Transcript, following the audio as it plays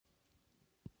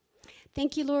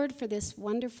Thank you, Lord, for this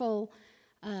wonderful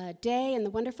day and the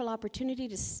wonderful opportunity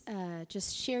to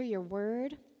just share your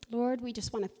word. Lord, we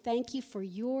just want to thank you for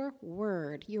your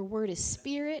word. Your word is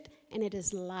spirit and it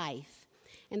is life.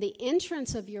 And the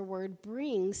entrance of your word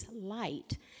brings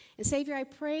light. And Savior, I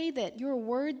pray that your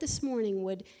word this morning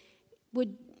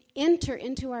would enter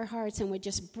into our hearts and would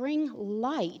just bring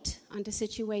light onto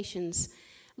situations.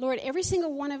 Lord, every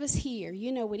single one of us here,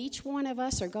 you know what each one of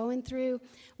us are going through,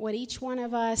 what each one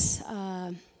of us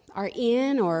are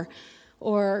in, or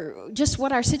just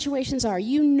what our situations are.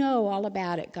 You know all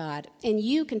about it, God. And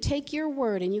you can take your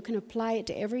word and you can apply it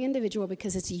to every individual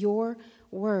because it's your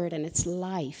word and it's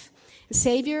life. And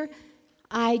Savior,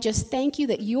 I just thank you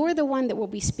that you're the one that will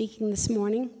be speaking this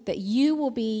morning, that you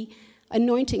will be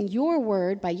anointing your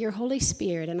word by your Holy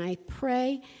Spirit. And I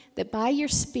pray that by your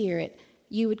Spirit,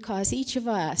 you would cause each of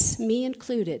us, me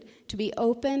included, to be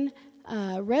open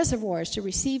reservoirs to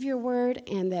receive your word,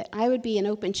 and that I would be an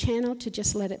open channel to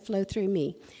just let it flow through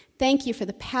me. Thank you for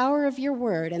the power of your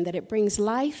word and that it brings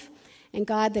life, and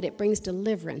God, that it brings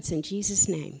deliverance. In Jesus'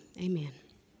 name, amen.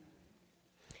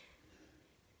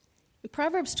 In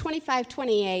Proverbs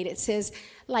 25:28, it says,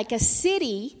 like a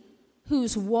city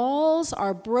whose walls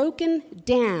are broken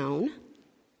down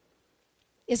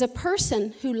is a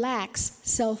person who lacks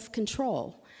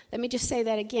self-control. Let me just say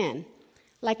that again.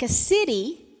 Like a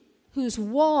city whose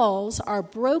walls are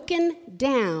broken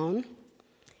down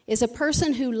is a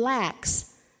person who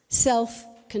lacks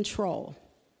self-control.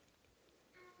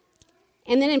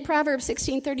 And then in Proverbs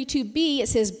 16:32b, it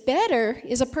says, better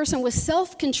is a person with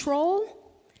self-control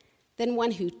than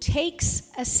one who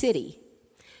takes a city.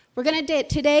 We're going to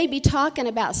today be talking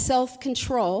about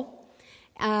self-control.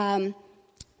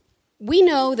 We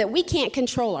know that we can't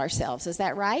control ourselves, is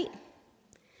that right?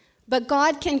 But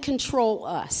God can control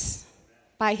us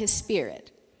by his Spirit.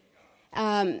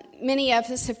 Many of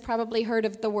us have probably heard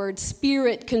of the word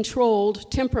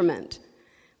spirit-controlled temperament.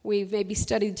 We've maybe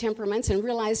studied temperaments and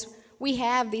realized we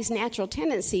have these natural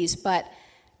tendencies, but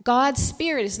God's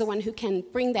Spirit is the one who can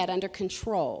bring that under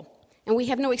control. And we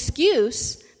have no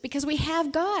excuse because we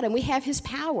have God and we have his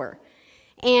power.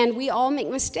 And we all make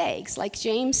mistakes. Like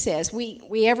James says, we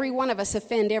every one of us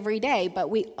offend every day, but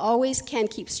we always can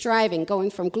keep striving, going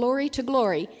from glory to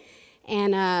glory,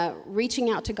 and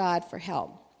reaching out to God for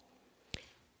help.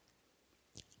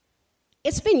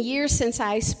 It's been years since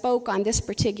I spoke on this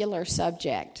particular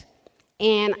subject.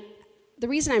 And the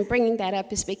reason I'm bringing that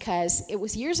up is because it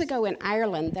was years ago in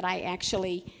Ireland that I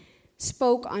actually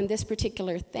spoke on this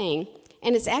particular thing.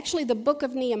 And it's actually the book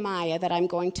of Nehemiah that I'm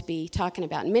going to be talking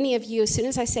about. And many of you, as soon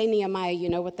as I say Nehemiah, you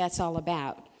know what that's all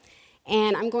about.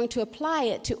 And I'm going to apply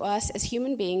it to us as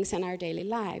human beings in our daily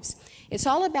lives. It's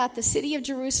all about the city of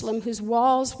Jerusalem whose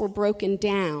walls were broken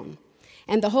down,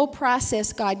 and the whole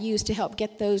process God used to help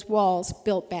get those walls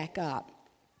built back up.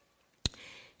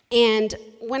 And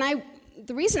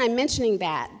the reason I'm mentioning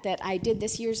that I did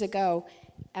this years ago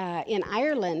in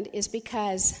Ireland is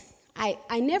because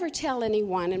I never tell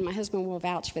anyone, and my husband will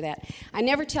vouch for that, I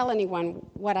never tell anyone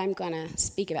what I'm going to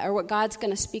speak about or what God's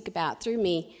going to speak about through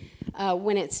me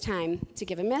when it's time to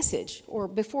give a message or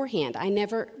beforehand. I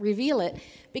never reveal it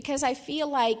because I feel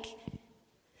like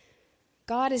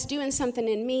God is doing something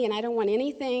in me and I don't want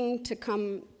anything to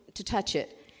come to touch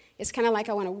it. It's kind of like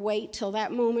I want to wait till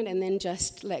that moment and then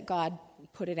just let God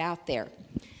put it out there.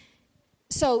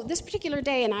 So this particular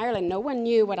day in Ireland, no one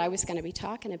knew what I was going to be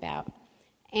talking about.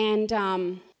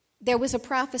 And there was a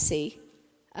prophecy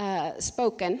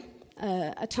spoken,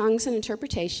 a tongues and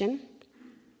interpretation.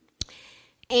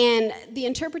 And the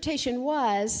interpretation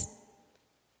was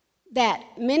that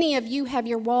many of you have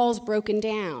your walls broken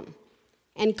down.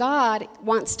 And God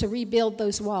wants to rebuild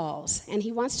those walls. And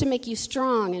he wants to make you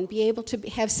strong and be able to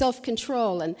have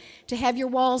self-control and to have your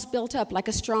walls built up like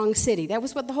a strong city. That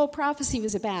was what the whole prophecy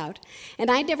was about. And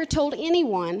I never told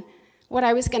anyone what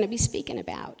I was going to be speaking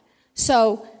about.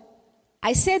 So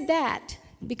I said that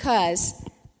because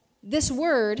this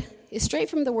word is straight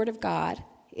from the Word of God.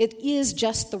 It is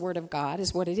just the Word of God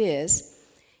is what it is.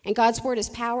 And God's Word is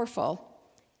powerful.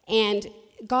 And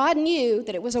God knew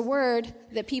that it was a word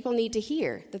that people need to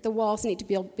hear, that the walls need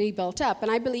to be built up. And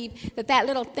I believe that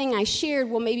little thing I shared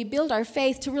will maybe build our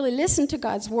faith to really listen to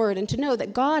God's Word and to know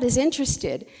that God is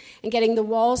interested in getting the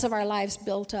walls of our lives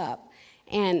built up.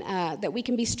 And that we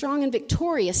can be strong and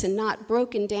victorious and not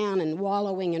broken down and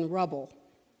wallowing in rubble.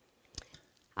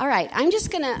 All right, I'm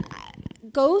just going to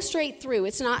go straight through.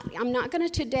 I'm not going to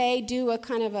today do a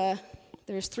kind of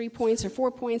there's 3 points or 4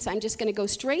 points. I'm just going to go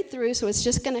straight through, so it's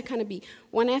just going to kind of be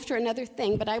one after another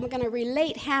thing. But I'm going to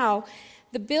relate how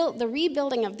the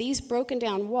rebuilding of these broken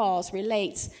down walls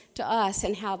relates to us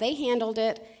and how they handled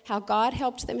it, how God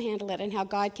helped them handle it, and how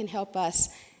God can help us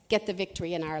get the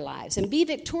victory in our lives. And be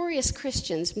victorious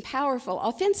Christians, and powerful,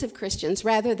 offensive Christians,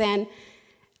 rather than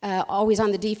always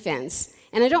on the defense.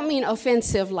 And I don't mean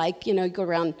offensive like, you go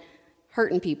around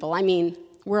hurting people. I mean,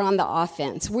 we're on the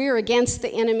offense. We're against the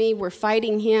enemy. We're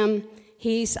fighting him.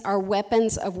 Our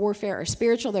weapons of warfare are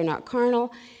spiritual. They're not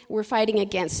carnal. We're fighting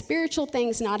against spiritual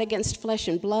things, not against flesh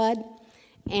and blood.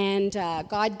 And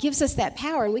God gives us that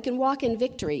power, and we can walk in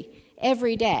victory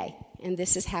every day. And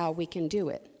this is how we can do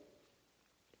it.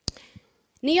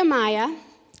 Nehemiah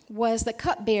was the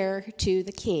cupbearer to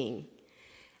the king,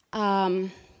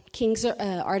 King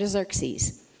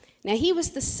Artaxerxes. Now,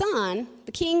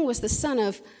 the king was the son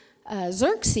of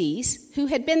Xerxes, who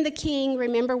had been the king,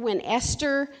 remember, when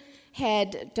Esther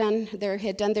had done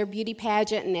their beauty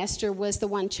pageant, and Esther was the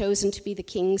one chosen to be the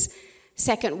king's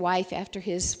second wife after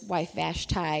his wife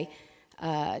Vashti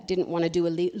didn't want to do a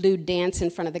lewd dance in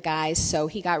front of the guys, so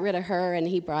he got rid of her and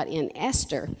he brought in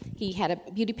Esther. He had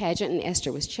a beauty pageant and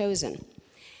Esther was chosen.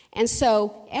 And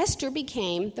so Esther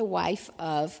became the wife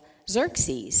of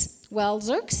Xerxes. Well,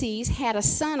 Xerxes had a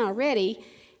son already,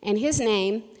 and his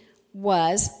name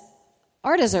was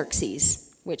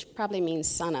Artaxerxes, which probably means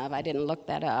son of. I didn't look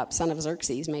that up. Son of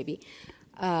Xerxes, maybe.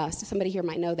 So somebody here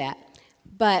might know that.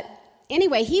 But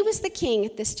anyway, he was the king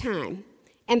at this time.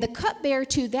 And the cupbearer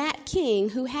to that king,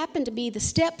 who happened to be the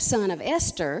stepson of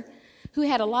Esther, who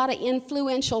had a lot of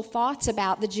influential thoughts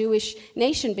about the Jewish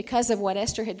nation because of what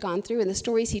Esther had gone through and the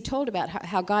stories he told about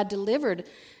how God delivered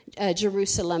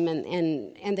Jerusalem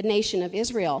and the nation of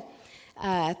Israel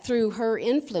through her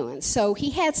influence. So he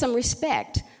had some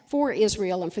respect for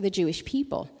Israel and for the Jewish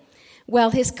people. Well,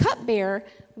 his cupbearer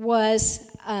was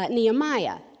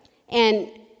Nehemiah. And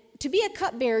to be a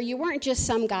cupbearer, you weren't just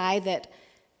some guy that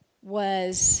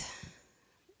was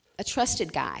a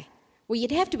trusted guy. Well,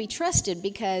 you'd have to be trusted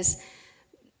because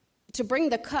to bring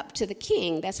the cup to the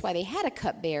king, that's why they had a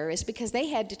cupbearer, is because they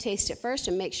had to taste it first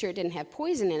and make sure it didn't have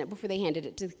poison in it before they handed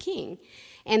it to the king.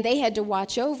 And they had to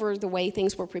watch over the way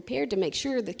things were prepared to make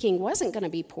sure the king wasn't going to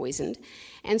be poisoned.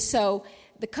 And so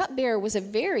the cupbearer was a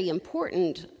very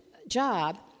important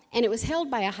job, and it was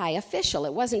held by a high official.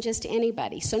 It wasn't just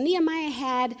anybody. So Nehemiah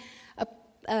had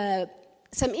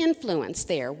some influence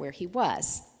there where he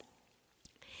was.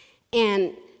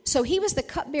 And so he was the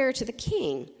cupbearer to the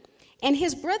king. And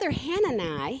his brother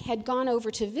Hanani had gone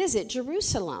over to visit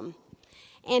Jerusalem.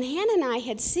 And Hanani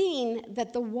had seen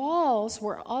that the walls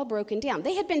were all broken down.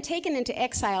 They had been taken into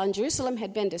exile, and Jerusalem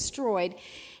had been destroyed.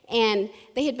 And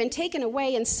they had been taken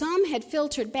away, and some had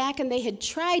filtered back, and they had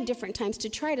tried different times to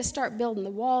try to start building the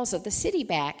walls of the city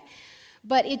back.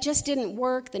 But it just didn't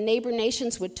work. The neighbor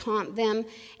nations would taunt them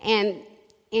and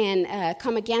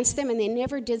come against them, and they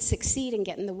never did succeed in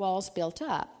getting the walls built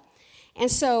up.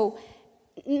 And so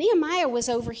Nehemiah was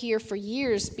over here for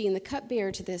years being the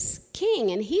cupbearer to this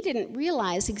king, and he didn't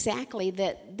realize exactly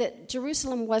that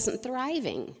Jerusalem wasn't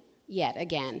thriving yet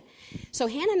again. So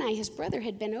Hanani, his brother,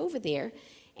 had been over there,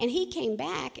 and he came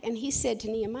back, and he said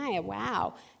to Nehemiah,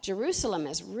 wow, Jerusalem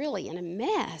is really in a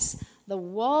mess. The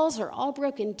walls are all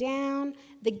broken down.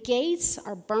 The gates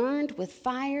are burned with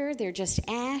fire. They're just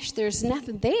ash. There's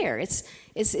nothing there.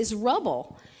 It's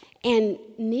rubble. And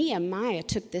Nehemiah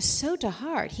took this so to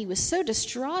heart. He was so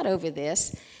distraught over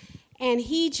this. And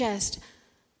he just,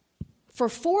 for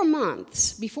 4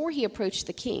 months, before he approached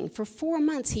the king, for 4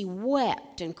 months he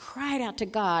wept and cried out to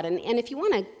God. And if you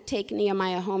want to take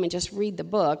Nehemiah home and just read the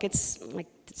book, it's like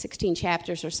 16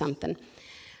 chapters or something.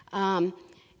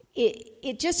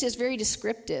 It just is very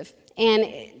descriptive.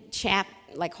 And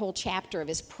whole chapter of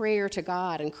his prayer to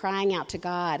God and crying out to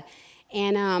God.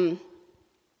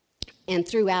 And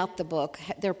throughout the book,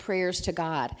 their prayers to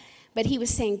God. But he was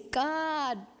saying,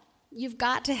 God, you've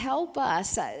got to help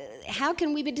us. How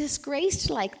can we be disgraced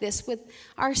like this with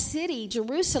our city,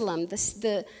 Jerusalem?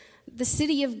 The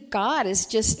city of God is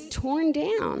just torn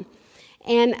down.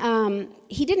 And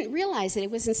he didn't realize that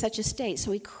it was in such a state.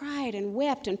 So he cried and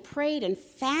wept and prayed and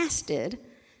fasted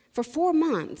for 4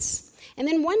 months. And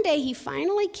then one day he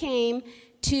finally came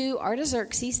to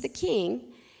Artaxerxes the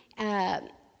king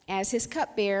as his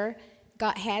cupbearer.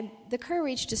 Had the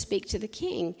courage to speak to the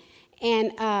king.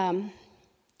 And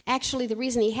actually the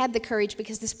reason he had the courage,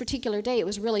 because this particular day it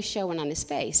was really showing on his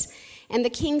face. And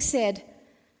the king said,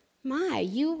 my,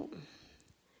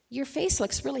 your face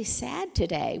looks really sad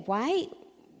today. Why?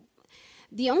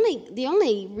 The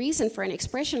only reason for an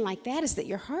expression like that is that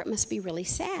your heart must be really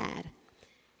sad.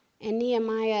 And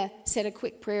Nehemiah said a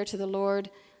quick prayer to the Lord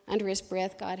under his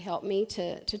breath, God help me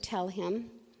to tell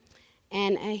him.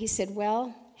 And he said,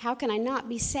 well, how can I not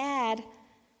be sad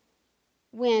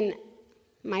when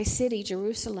my city,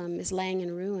 Jerusalem, is laying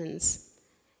in ruins?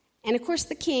 And of course,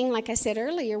 the king, like I said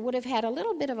earlier, would have had a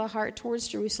little bit of a heart towards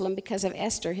Jerusalem because of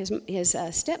Esther, his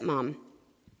stepmom.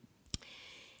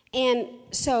 And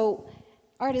so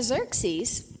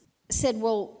Artaxerxes said,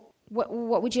 well,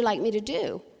 what would you like me to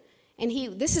do? And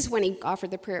this is when he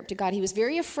offered the prayer up to God. He was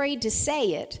very afraid to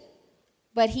say it,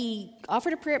 but he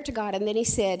offered a prayer up to God, and then he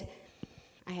said,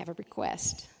 I have a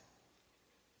request.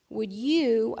 Would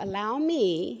you allow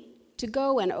me to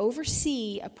go and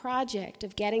oversee a project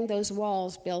of getting those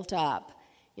walls built up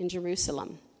in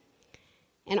Jerusalem?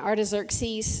 And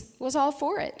Artaxerxes was all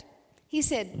for it. He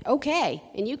said, okay,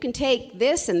 and you can take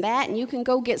this and that, and you can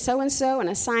go get so-and-so and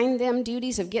assign them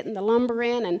duties of getting the lumber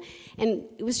in, and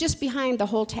it was just behind the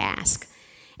whole task.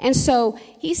 And so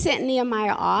he sent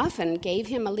Nehemiah off and gave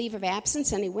him a leave of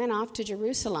absence, and he went off to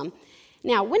Jerusalem.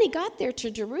 Now, when he got there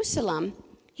to Jerusalem,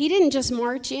 he didn't just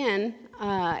march in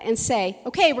and say,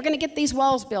 okay, we're going to get these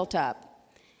walls built up.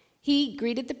 He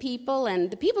greeted the people, and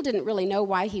the people didn't really know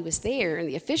why he was there, and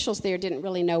the officials there didn't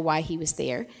really know why he was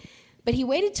there. But he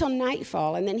waited till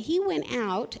nightfall, and then he went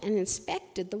out and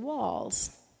inspected the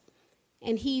walls.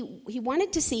 And he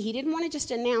wanted to see, he didn't want to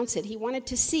just announce it, he wanted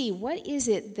to see what is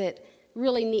it that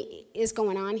really is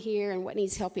going on here and what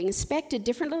needs help. He inspected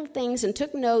different little things and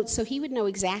took notes so he would know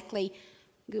exactly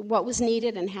what was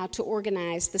needed and how to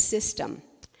organize the system.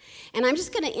 And I'm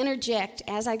just going to interject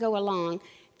as I go along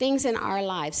things in our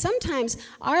lives. Sometimes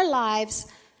our lives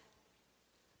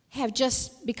have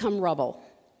just become rubble.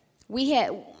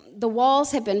 The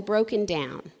walls have been broken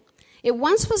down. It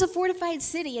once was a fortified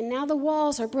city, and now the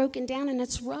walls are broken down and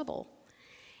it's rubble.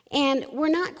 And we're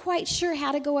not quite sure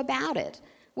how to go about it.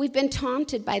 We've been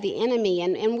taunted by the enemy,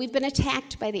 and we've been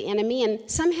attacked by the enemy, and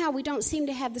somehow we don't seem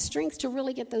to have the strength to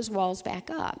really get those walls back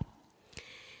up.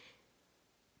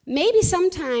 Maybe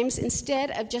sometimes,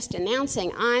 instead of just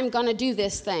announcing, I'm going to do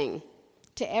this thing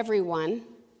to everyone,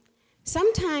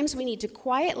 sometimes we need to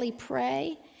quietly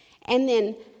pray and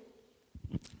then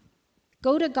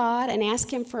go to God and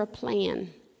ask him for a plan.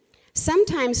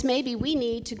 Sometimes maybe we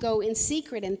need to go in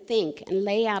secret and think and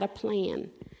lay out a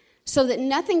plan so that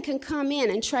nothing can come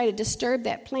in and try to disturb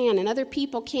that plan, and other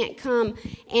people can't come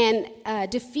and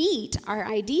defeat our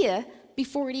idea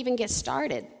before it even gets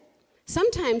started.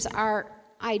 Sometimes our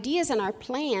ideas and our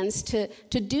plans to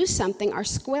do something are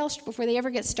squelched before they ever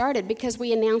get started because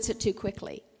we announce it too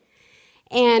quickly.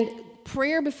 And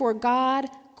prayer before God,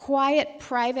 quiet,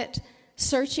 private,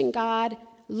 searching God,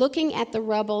 looking at the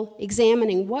rubble,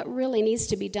 examining what really needs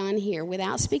to be done here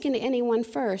without speaking to anyone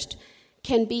first,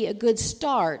 can be a good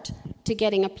start to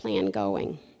getting a plan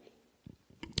going.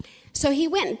 So he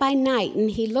went by night and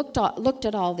he looked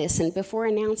at all this and before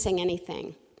announcing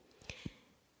anything.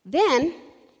 Then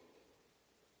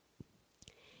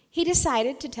he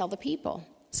decided to tell the people.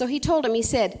 So he told them, he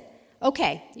said,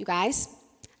 okay, you guys,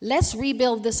 let's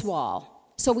rebuild this wall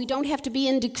so we don't have to be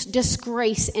in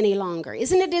disgrace any longer.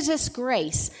 Isn't it a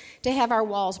disgrace to have our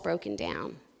walls broken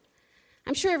down?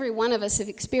 I'm sure every one of us have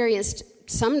experienced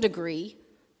some degree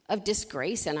of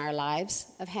disgrace in our lives,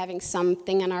 of having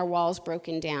something in our walls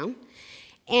broken down.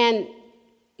 And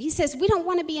he says, we don't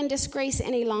want to be in disgrace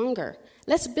any longer.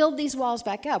 Let's build these walls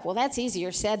back up. Well, that's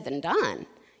easier said than done.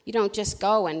 You don't just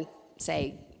go and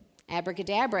say,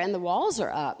 abracadabra, and the walls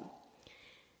are up.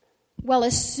 Well,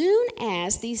 as soon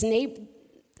as these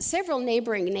several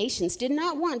neighboring nations did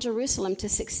not want Jerusalem to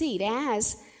succeed,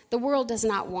 as the world does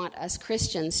not want us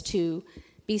Christians to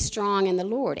be strong in the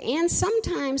Lord. And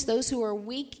sometimes those who are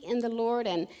weak in the Lord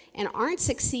and aren't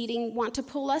succeeding want to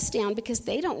pull us down because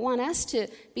they don't want us to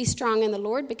be strong in the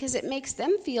Lord because it makes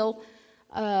them feel,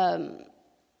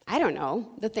 I don't know,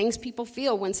 the things people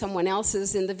feel when someone else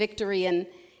is in the victory and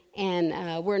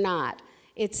we're not.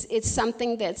 It's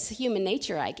something that's human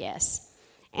nature, I guess.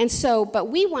 And so, but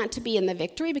we want to be in the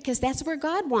victory because that's where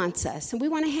God wants us. And we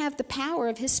want to have the power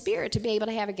of his Spirit to be able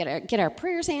to get our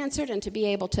prayers answered and to be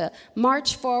able to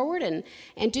march forward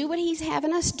and do what he's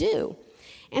having us do.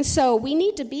 And so we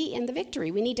need to be in the victory.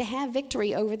 We need to have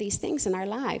victory over these things in our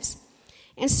lives.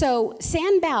 And so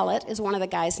Sanballat is one of the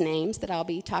guys' names that I'll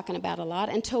be talking about a lot,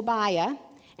 and Tobiah,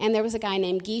 and there was a guy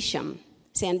named Geshem.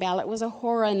 Sanballat was a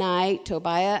Horonite,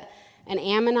 Tobiah an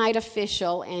Ammonite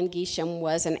official, and Geshem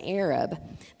was an Arab.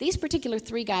 These particular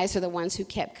three guys are the ones who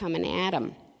kept coming at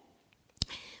him.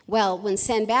 Well, when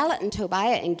Sanballat and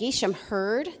Tobiah and Geshem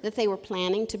heard that they were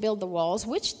planning to build the walls,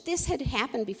 which this had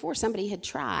happened before, somebody had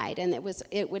tried, and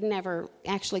it would never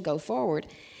actually go forward,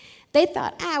 they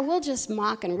thought, we'll just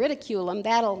mock and ridicule them.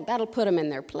 That'll put them in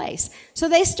their place. So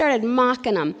they started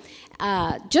mocking them,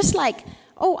 just like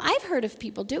Oh, I've heard of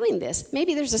people doing this.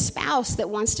 Maybe there's a spouse that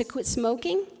wants to quit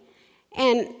smoking,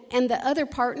 and the other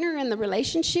partner in the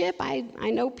relationship, I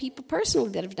know people personally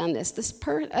that have done this. This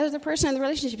other person in the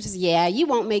relationship says, yeah, you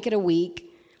won't make it a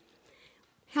week.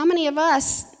 How many of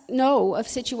us know of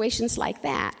situations like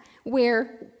that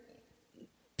where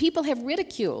people have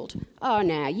ridiculed, oh,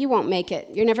 no, you won't make it.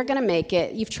 You're never going to make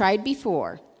it. You've tried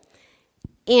before.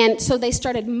 And so they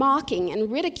started mocking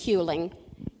and ridiculing.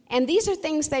 And these are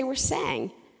things they were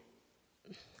saying.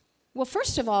 Well,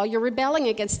 first of all, you're rebelling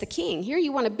against the king. Here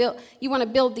you want to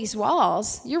build these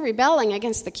walls. You're rebelling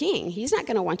against the king. He's not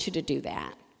going to want you to do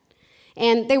that.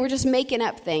 And they were just making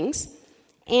up things.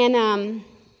 And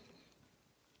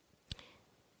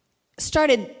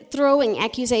started throwing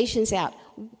accusations out.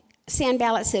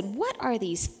 Sanballat said, what are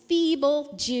these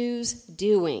feeble Jews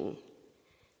doing?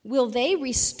 Will they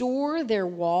restore their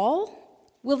wall?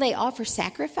 Will they offer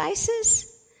sacrifices?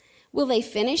 Will they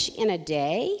finish in a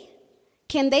day?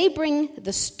 Can they bring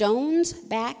the stones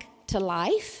back to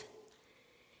life?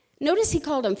 Notice he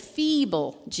called them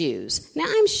feeble Jews. Now,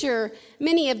 I'm sure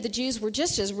many of the Jews were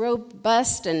just as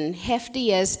robust and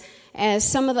hefty as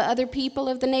some of the other people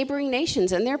of the neighboring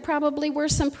nations, and there probably were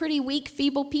some pretty weak,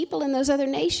 feeble people in those other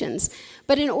nations.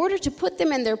 But in order to put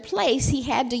them in their place, he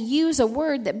had to use a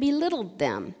word that belittled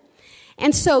them.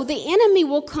 And so the enemy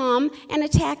will come and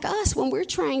attack us when we're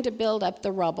trying to build up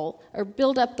the rubble or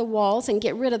build up the walls and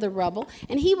get rid of the rubble.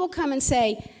 And he will come and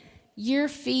say, you're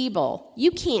feeble. You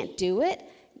can't do it.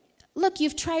 Look,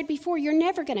 you've tried before. You're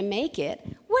never going to make it.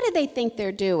 What do they think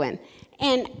they're doing?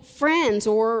 And friends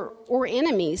or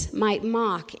enemies might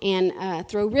mock and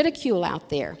throw ridicule out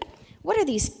there. What are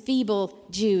these feeble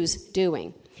Jews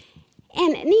doing?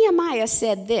 And Nehemiah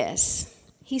said this.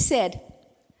 He said,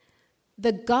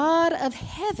 the God of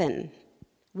heaven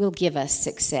will give us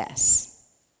success.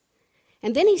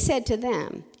 And then he said to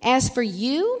them, as for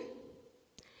you,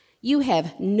 you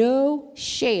have no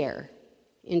share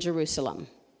in Jerusalem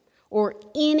or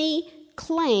any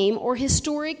claim or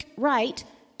historic right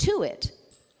to it.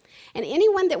 And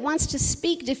anyone that wants to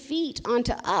speak defeat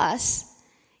onto us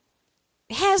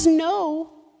has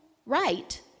no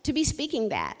right to be speaking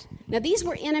that. Now, these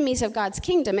were enemies of God's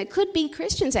kingdom. It could be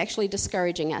Christians actually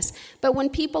discouraging us. But when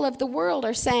people of the world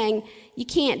are saying, you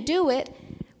can't do it,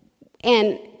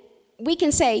 and we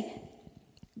can say,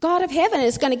 God of heaven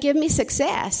is going to give me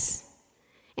success.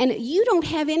 And you don't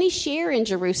have any share in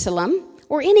Jerusalem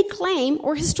or any claim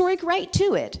or historic right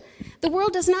to it. The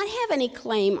world does not have any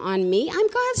claim on me. I'm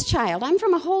God's child. I'm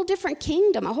from a whole different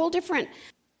kingdom, a whole different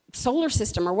solar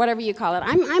system or whatever you call it.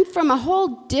 I'm from a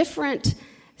whole different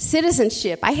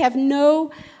citizenship. I have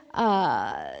no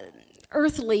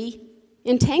earthly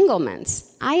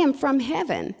entanglements. I am from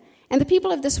heaven. And the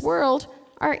people of this world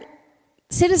are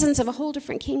citizens of a whole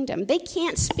different kingdom. They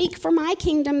can't speak for my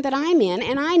kingdom that I'm in,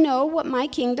 and I know what my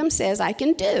kingdom says I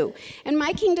can do. And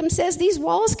my kingdom says these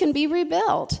walls can be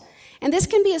rebuilt. And this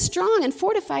can be a strong and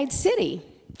fortified city.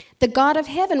 The God of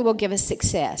heaven will give us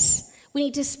success. We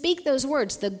need to speak those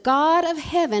words. The God of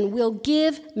heaven will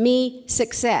give me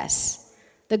success.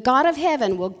 The God of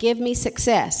heaven will give me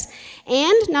success.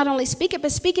 And not only speak it,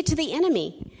 but speak it to the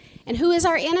enemy. And who is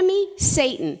our enemy?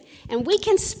 Satan. And we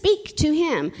can speak to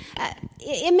him.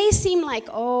 It may seem like,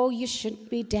 oh, you shouldn't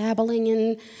be dabbling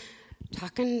in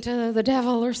talking to the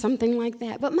devil or something like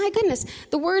that. But my goodness,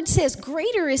 the word says,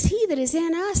 greater is he that is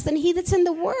in us than he that's in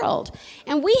the world.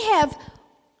 And we have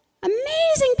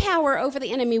amazing power over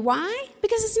the enemy. Why?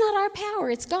 Because it's not our power.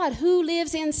 It's God who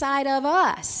lives inside of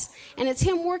us. And it's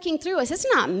him working through us. It's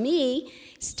not me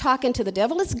talking to the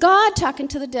devil. It's God talking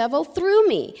to the devil through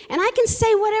me. And I can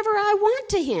say whatever I want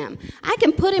to him. I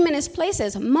can put him in his place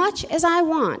as much as I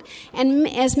want. And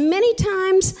as many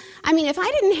times, if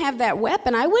I didn't have that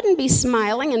weapon, I wouldn't be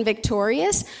smiling and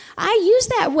victorious. I use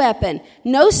that weapon.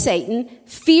 No, Satan,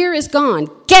 fear is gone.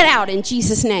 Get out in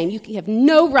Jesus' name. You have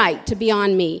no right to be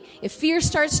on me. If fear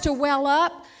starts to well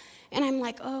up, and I'm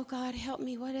like, oh, God, help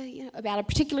me about a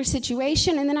particular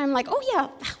situation. And then I'm like, oh, yeah,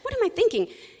 what am I thinking?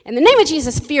 In the name of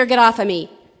Jesus, fear, get off of me.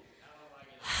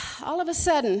 All of a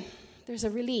sudden, there's a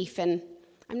relief, and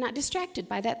I'm not distracted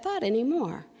by that thought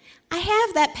anymore. I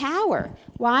have that power.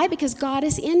 Why? Because God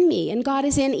is in me, and God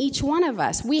is in each one of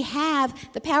us. We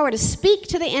have the power to speak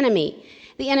to the enemy.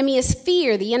 The enemy is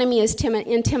fear. The enemy is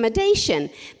intimidation.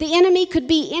 The enemy could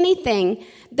be anything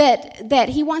that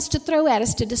he wants to throw at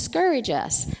us to discourage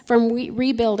us from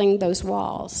rebuilding those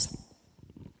walls.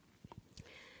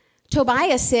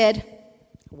 Tobiah said,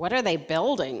 what are they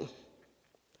building?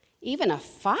 Even a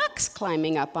fox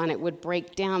climbing up on it would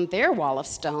break down their wall of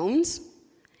stones.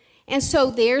 And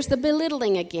so there's the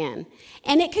belittling again.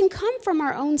 And it can come from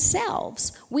our own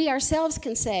selves. We ourselves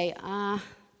can say, I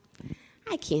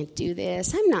can't do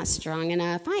this. I'm not strong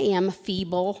enough. I am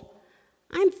feeble.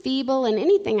 I'm feeble, and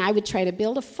anything I would try to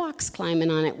build, a fox climbing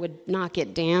on it would knock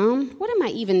it down. What am I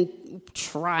even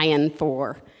trying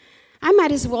for? I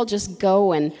might as well just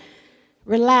go and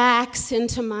relax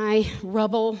into my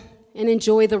rubble and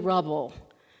enjoy the rubble.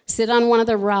 Sit on one of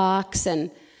the rocks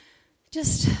and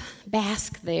just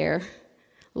bask there.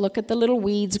 Look at the little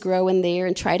weeds growing there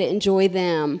and try to enjoy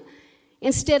them,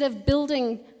 instead of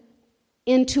building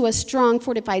into a strong,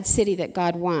 fortified city that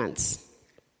God wants.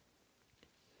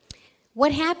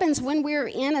 What happens when we're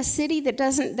in a city that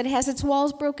has its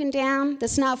walls broken down,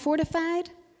 that's not fortified?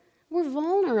 We're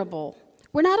vulnerable.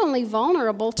 We're not only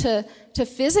vulnerable to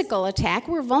physical attack,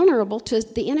 we're vulnerable to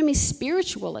the enemy's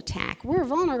spiritual attack. We're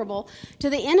vulnerable to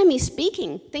the enemy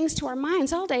speaking things to our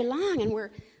minds all day long, and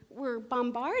we're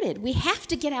bombarded. We have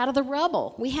to get out of the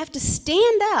rubble. We have to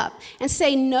stand up and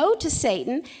say no to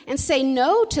Satan and say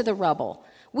no to the rubble.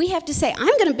 We have to say,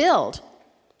 I'm going to build.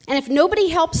 And if nobody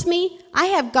helps me, I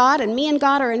have God, and me and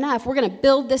God are enough. We're going to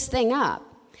build this thing up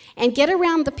and get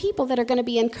around the people that are going to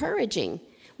be encouraging.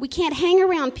 We can't hang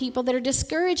around people that are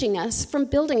discouraging us from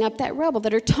building up that rubble,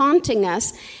 that are taunting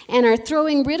us and are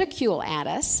throwing ridicule at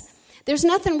us. There's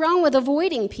nothing wrong with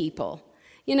avoiding people.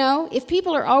 You know, if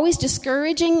people are always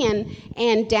discouraging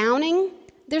and downing,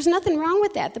 there's nothing wrong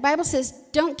with that. The Bible says,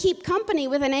 don't keep company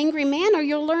with an angry man, or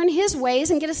you'll learn his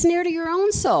ways and get a snare to your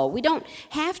own soul. We don't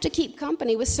have to keep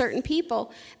company with certain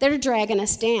people that are dragging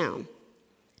us down.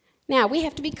 Now, we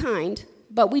have to be kind,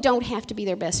 but we don't have to be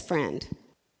their best friend.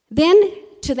 Then,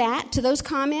 to those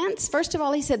comments, first of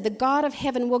all, he said, the God of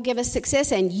heaven will give us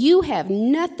success, and you have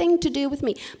nothing to do with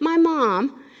me. My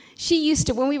mom, she used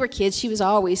to, when we were kids, she was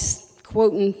always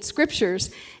quoting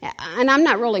scriptures, and I'm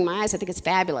not rolling my eyes. I think it's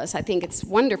fabulous. I think it's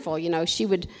wonderful. You know, she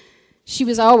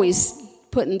was always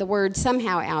putting the word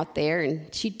somehow out there,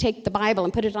 and she'd take the Bible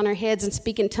and put it on her heads and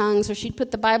speak in tongues, or she'd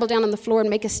put the Bible down on the floor and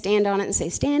make us stand on it and say,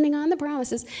 standing on the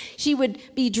promises. She would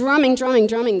be drumming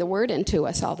the word into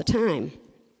us all the time.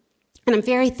 And I'm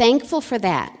very thankful for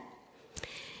that.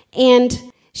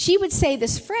 And she would say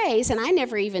this phrase, and I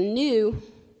never even knew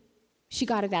she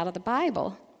got it out of the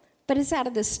Bible, but it's out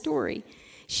of this story.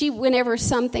 Whenever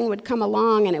something would come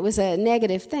along and it was a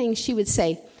negative thing, she would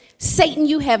say, Satan,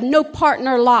 you have no part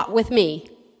nor lot with me.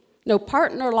 No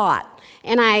part nor lot.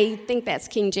 And I think that's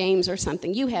King James or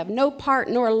something. You have no part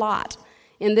nor lot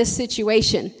in this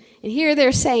situation. And here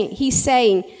he's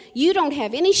saying, you don't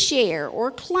have any share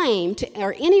or claim to,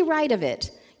 or any right of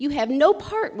it. You have no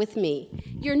part with me.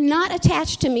 You're not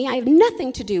attached to me. I have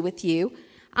nothing to do with you.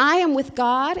 I am with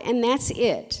God, and that's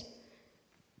it.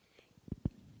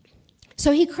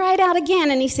 So he cried out again,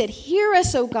 and he said, hear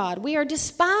us, O God. We are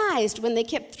despised, when they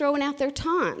kept throwing out their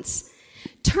taunts.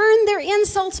 Turn their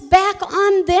insults back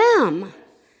on them.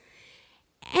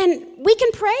 And we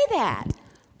can pray that.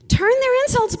 Turn their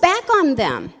insults back on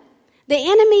them. The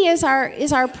enemy is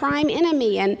our prime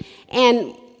enemy.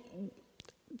 And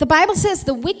the Bible says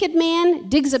the wicked man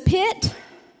digs a pit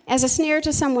as a snare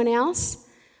to someone else,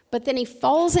 but then he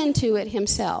falls into it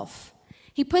himself.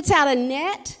 He puts out a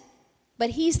net,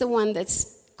 but he's the one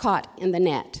that's caught in the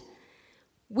net.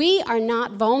 We are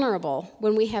not vulnerable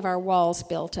when we have our walls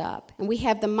built up, and we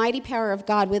have the mighty power of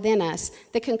God within us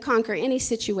that can conquer any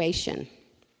situation.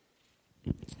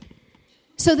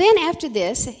 So then after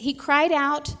this, he cried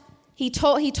out. He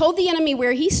told the enemy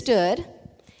where he stood,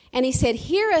 and he said,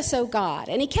 hear us, O God.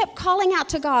 And he kept calling out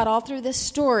to God all through this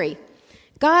story.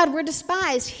 God, we're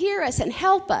despised. Hear us and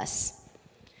help us.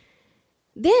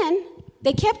 Then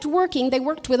they kept working. They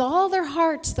worked with all their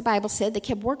hearts, the Bible said. They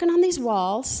kept working on these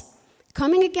walls,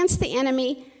 coming against the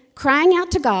enemy, crying out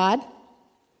to God.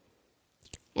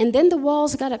 And then the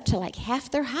walls got up to like half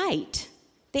their height.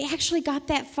 They actually got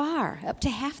that far, up to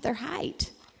half their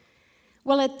height.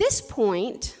 Well, at this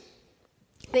point,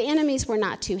 the enemies were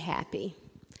not too happy.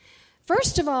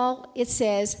 First of all, it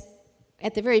says,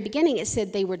 at the very beginning, it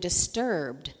said they were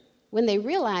disturbed. When they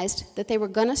realized that they were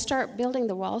going to start building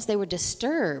the walls, they were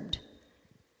disturbed.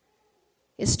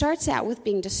 It starts out with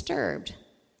being disturbed.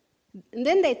 And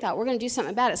then they thought, we're going to do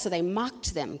something about it, so they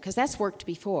mocked them, because that's worked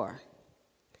before.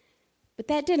 But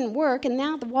that didn't work, and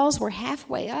now the walls were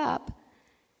halfway up.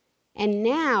 And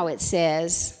now it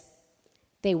says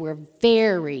they were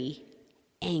very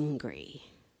angry.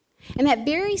 And that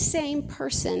very same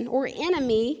person or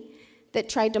enemy that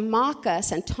tried to mock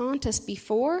us and taunt us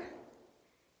before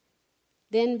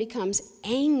then becomes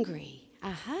angry.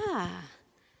 Aha!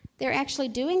 They're actually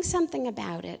doing something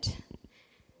about it.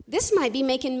 This might be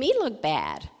making me look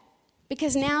bad,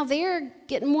 because now they're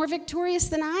getting more victorious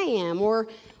than I am, or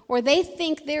they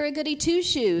think they're a goody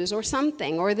two-shoes or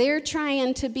something, or they're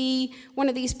trying to be one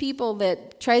of these people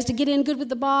that tries to get in good with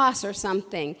the boss or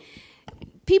something.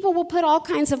 People will put all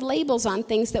kinds of labels on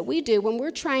things that we do when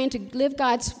we're trying to live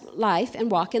God's life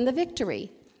and walk in the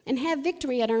victory and have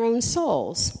victory in our own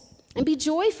souls and be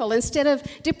joyful instead of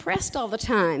depressed all the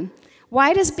time.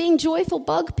 Why does being joyful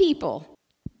bug people?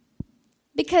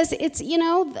 Because it's,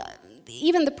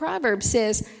 even the proverb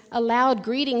says a loud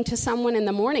greeting to someone in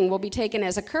the morning will be taken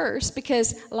as a curse,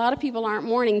 because a lot of people aren't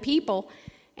morning people,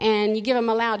 and you give them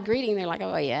a loud greeting, they're like,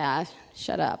 oh yeah,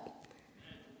 shut up.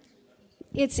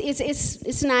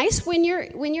 It's nice when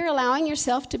you're allowing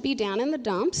yourself to be down in the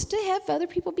dumps, to have other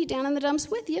people be down in the dumps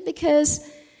with you, because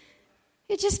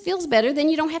it just feels better. Then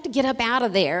you don't have to get up out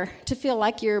of there to feel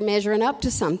like you're measuring up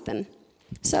to something.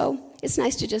 So it's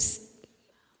nice to just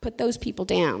put those people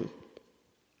down,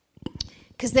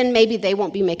 because then maybe they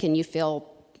won't be making you feel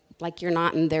like you're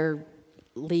not in their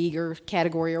league or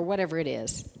category or whatever it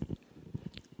is.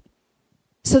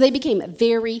 So they became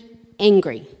very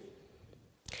angry.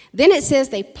 Then it says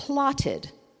they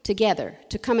plotted together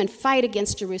to come and fight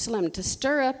against Jerusalem, to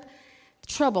stir up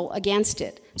trouble against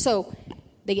it. So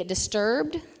they get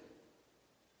disturbed.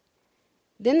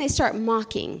 Then they start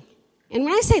mocking. And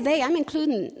when I say they, I'm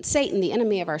including Satan, the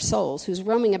enemy of our souls, who's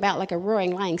roaming about like a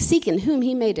roaring lion, seeking whom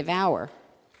he may devour.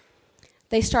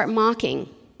 They start mocking.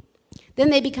 Then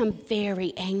they become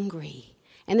very angry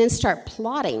and then start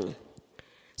plotting.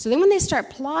 So then when they start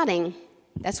plotting,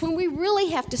 that's when we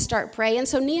really have to start praying.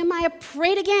 So Nehemiah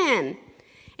prayed again.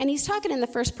 And he's talking in the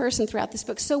first person throughout this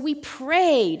book. So we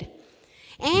prayed.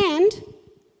 And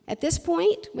at this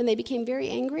point, when they became very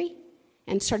angry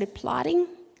and started plotting,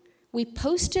 we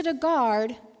posted a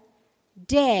guard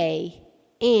day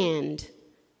and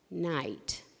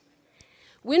night.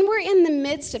 When we're in the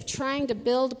midst of trying to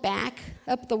build back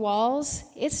up the walls,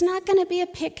 it's not going to be a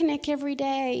picnic every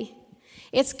day.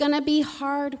 It's going to be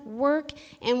hard work,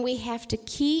 and we have to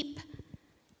keep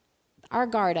our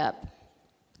guard up.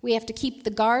 We have to keep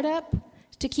the guard up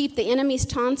to keep the enemy's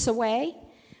taunts away.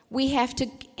 We have to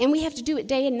do it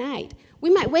day and night. We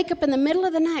might wake up in the middle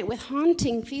of the night with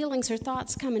haunting feelings or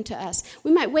thoughts coming to us.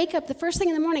 We might wake up the first thing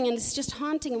in the morning and it's just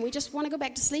haunting, and we just want to go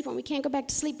back to sleep, and we can't go back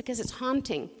to sleep because it's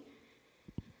haunting.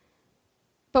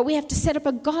 But we have to set up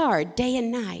a guard day and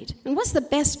night. And what's the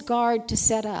best guard to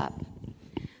set up?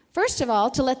 First of all,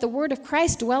 to let the word of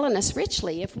Christ dwell in us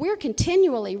richly. If we're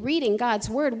continually reading God's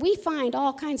word, we find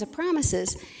all kinds of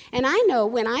promises. And I know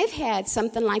when I've had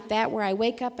something like that where I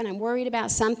wake up and I'm worried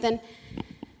about something,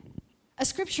 a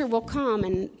scripture will come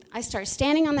and I start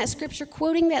standing on that scripture,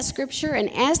 quoting that scripture, and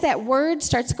as that word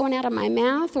starts going out of my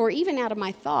mouth or even out of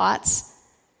my thoughts,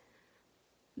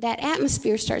 that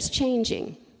atmosphere starts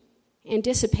changing and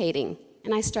dissipating.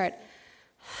 And I start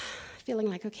feeling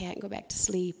like, okay, I can go back to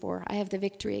sleep, or I have the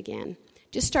victory again.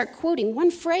 Just start quoting one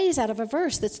phrase out of a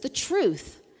verse that's the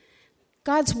truth.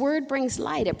 God's word brings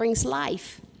light. It brings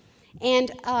life.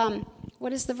 And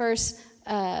what is the verse?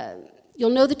 You'll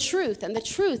know the truth, and the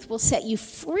truth will set you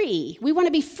free. We want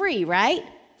to be free, right?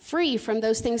 Free from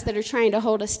those things that are trying to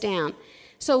hold us down.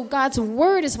 So God's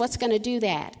word is what's going to do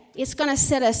that. It's going to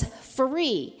set us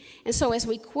free. And so as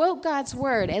we quote God's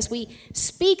word, as we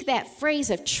speak that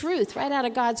phrase of truth right out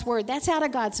of God's word, that's out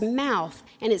of God's mouth,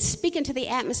 and it's speaking to the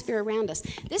atmosphere around us.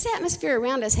 This atmosphere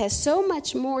around us has so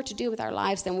much more to do with our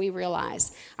lives than we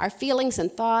realize. Our feelings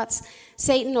and thoughts.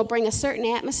 Satan will bring a certain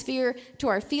atmosphere to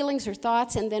our feelings or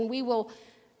thoughts, and then we will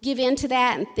give in to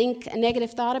that and think a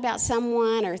negative thought about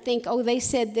someone, or think, oh, they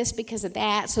said this because of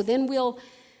that. So then we'll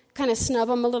kind of snub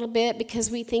them a little bit because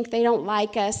we think they don't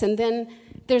like us, and then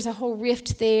there's a whole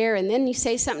rift there, and then you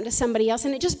say something to somebody else,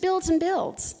 and it just builds and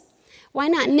builds. Why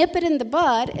not nip it in the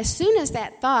bud as soon as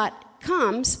that thought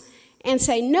comes and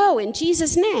say, no, in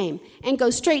Jesus' name, and go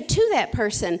straight to that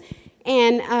person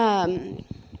and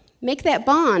make that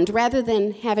bond rather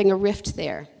than having a rift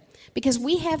there. Because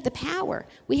we have the power.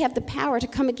 We have the power to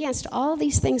come against all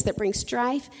these things that bring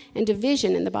strife and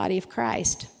division in the body of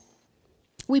Christ.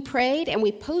 We prayed and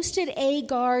we posted a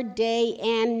guard day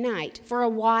and night. For a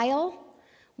while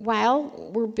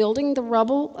we're building the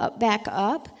rubble back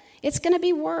up, it's going to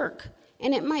be work.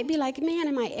 And it might be like, man,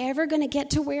 am I ever going to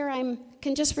get to where I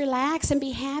can just relax and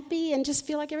be happy and just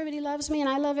feel like everybody loves me and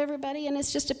I love everybody and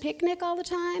it's just a picnic all the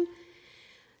time?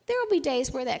 There will be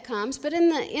days where that comes, but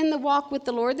in the walk with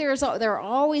the Lord, there are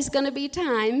always going to be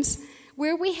times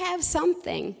where we have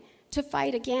something to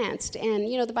fight against. And,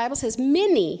 the Bible says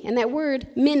many, and that word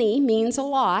many means a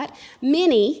lot.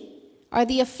 Many are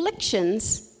the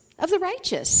afflictions of the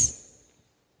righteous.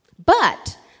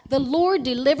 But The Lord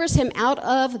delivers him out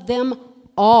of them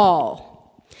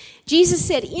all. Jesus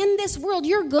said, in this world,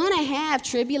 you're going to have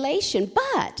tribulation,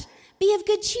 but be of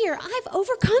good cheer. I've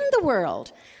overcome the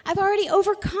world. I've already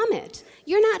overcome it.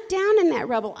 You're not down in that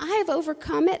rubble. I have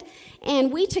overcome it,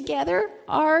 and we together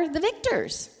are the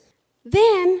victors.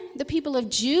 Then the people of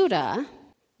Judah,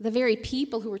 the very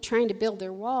people who were trying to build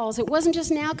their walls, it wasn't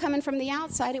just now coming from the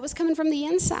outside, it was coming from the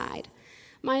inside.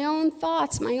 My own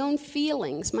thoughts, my own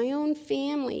feelings, my own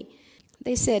family.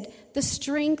 They said, the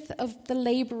strength of the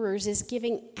laborers is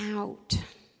giving out.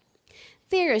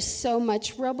 There is so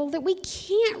much rubble that we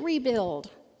can't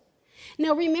rebuild.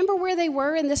 Now, remember where they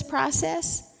were in this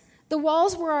process? The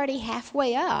walls were already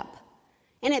halfway up.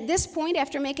 And at this point,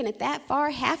 after making it that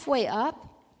far, halfway up,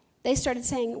 they started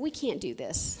saying, we can't do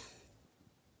this.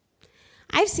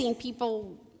 I've seen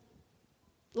people,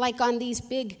 like on these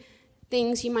big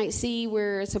things you might see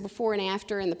where it's a before and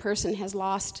after, and the person has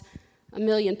lost 1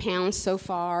 million pounds so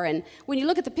far. And when you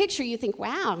look at the picture, you think,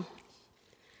 wow,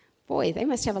 boy, they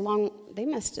must have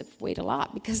weighed a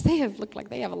lot, because they have looked like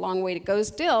they have a long way to go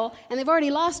still, and they've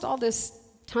already lost all this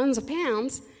tons of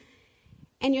pounds.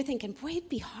 And you're thinking, boy, it'd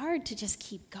be hard to just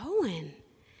keep going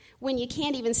when you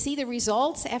can't even see the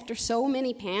results after so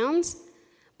many pounds.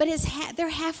 But they're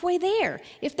halfway there.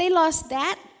 If they lost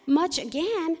that much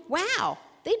again, wow,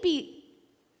 they'd be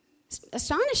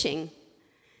astonishing.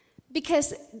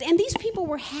 And these people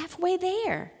were halfway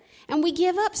there. And we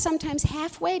give up sometimes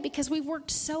halfway because we worked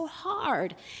so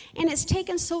hard. And it's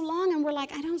taken so long, and we're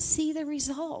like, I don't see the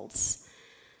results.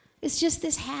 It's just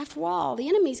this half wall. The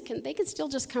enemies can still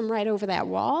just come right over that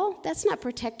wall. That's not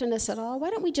protecting us at all.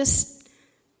 Why don't we just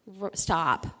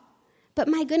stop? But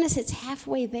my goodness, it's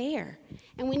halfway there.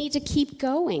 And we need to keep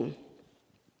going.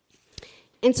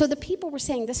 And so the people were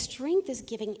saying, the strength is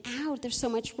giving out. There's so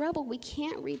much rubble, we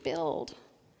can't rebuild.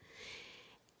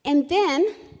 And then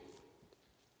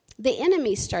the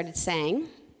enemy started saying,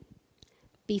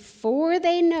 before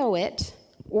they know it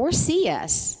or see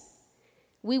us,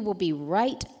 we will be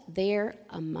right there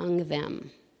among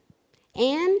them,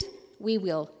 and we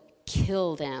will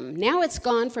kill them. Now it's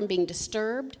gone from being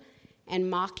disturbed and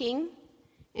mocking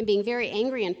and being very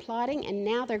angry and plotting, and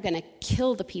now they're going to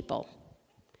kill the people.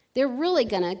 They're really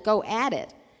going to go at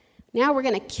it. Now we're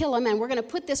going to kill them, and we're going to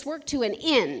put this work to an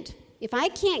end. If I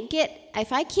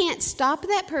can't stop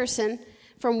that person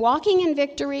from walking in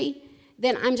victory,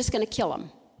 then I'm just going to kill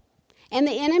them. And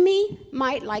the enemy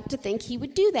might like to think he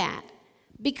would do that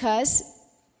because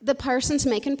the person's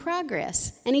making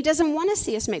progress. And he doesn't want to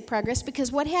see us make progress,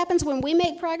 because what happens when we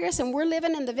make progress and we're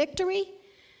living in the victory?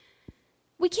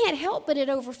 We can't help but it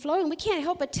overflowing. We can't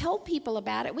help but tell people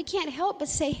about it. We can't help but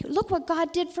say, look what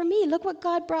God did for me. Look what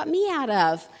God brought me out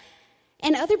of.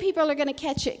 And other people are going to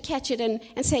catch it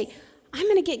and say, I'm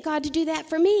going to get God to do that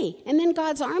for me. And then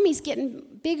God's army's getting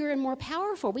bigger and more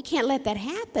powerful. We can't let that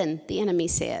happen, the enemy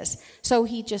says. So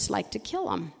he just like to kill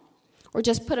them or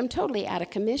just put them totally out of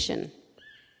commission.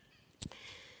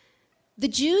 The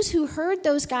Jews who heard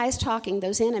those guys talking,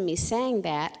 those enemies saying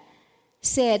that,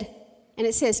 said, and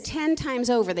it says 10 times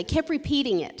over, they kept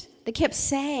repeating it. They kept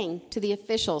saying to the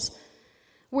officials,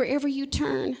 wherever you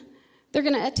turn, they're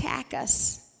going to attack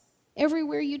us.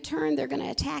 Everywhere you turn, they're going to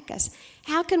attack us.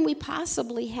 How can we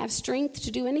possibly have strength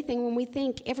to do anything when we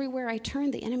think everywhere I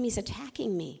turn, the enemy's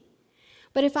attacking me?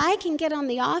 But if I can get on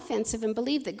the offensive and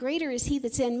believe that greater is he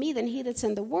that's in me than he that's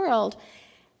in the world,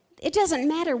 it doesn't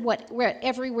matter where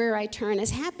everywhere I turn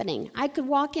is happening. I could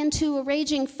walk into a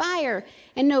raging fire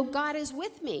and know God is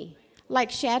with me,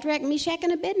 like Shadrach, Meshach,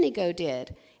 and Abednego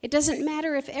did. It doesn't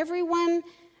matter if everyone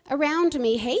around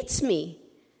me hates me,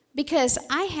 because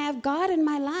I have God in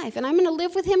my life, and I'm going to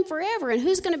live with him forever. And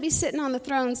who's going to be sitting on the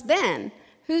thrones then?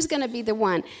 Who's going to be the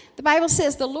one? The Bible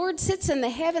says the Lord sits in the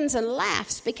heavens and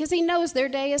laughs because he knows their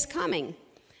day is coming.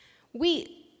 We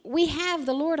have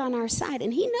the Lord on our side,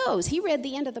 and he knows. He read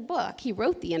the end of the book. He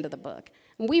wrote the end of the book.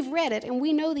 And we've read it, and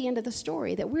we know the end of the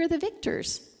story, that we're the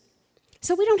victors.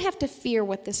 So we don't have to fear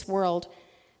what this world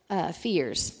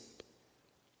fears.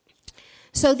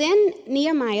 So then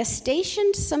Nehemiah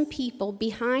stationed some people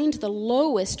behind the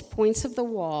lowest points of the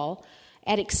wall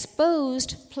at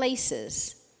exposed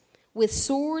places with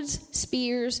swords,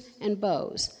 spears, and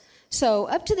bows. So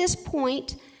up to this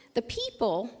point, the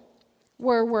people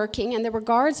were working, and there were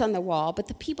guards on the wall, but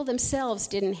the people themselves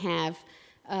didn't have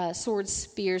swords,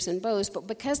 spears, and bows. But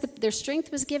because their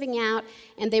strength was giving out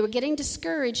and they were getting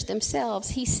discouraged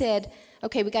themselves, he said,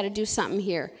 okay, we got to do something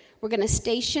here. We're going to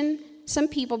station some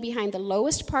people behind the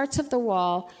lowest parts of the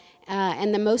wall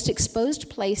and the most exposed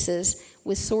places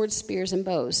with swords, spears, and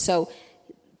bows. So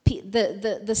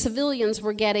the civilians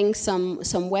were getting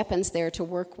some weapons there to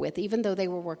work with, even though they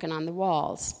were working on the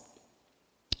walls.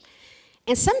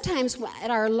 And sometimes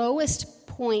at our lowest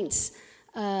points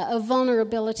of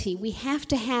vulnerability, we have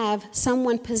to have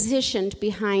someone positioned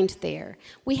behind there.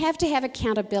 We have to have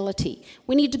accountability.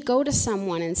 We need to go to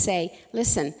someone and say,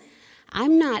 listen,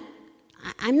 I'm not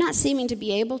seeming to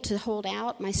be able to hold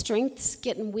out. My strength's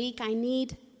getting weak.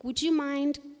 Would you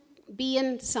mind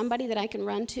being somebody that I can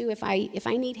run to if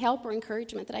I need help or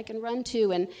encouragement that I can run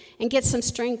to and get some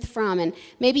strength from? And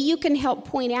maybe you can help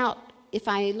point out if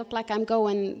I look like I'm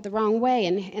going the wrong way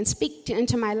and speak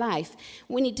into my life.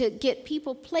 We need to get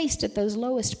people placed at those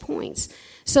lowest points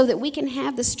so that we can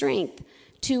have the strength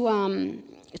to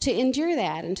endure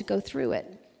that and to go through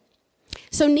it.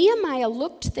 So Nehemiah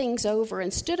looked things over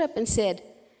and stood up and said,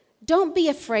 don't be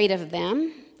afraid of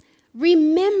them.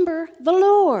 Remember the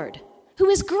Lord, who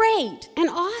is great and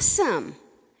awesome.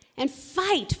 And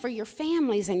fight for your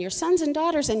families and your sons and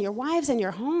daughters and your wives and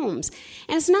your homes.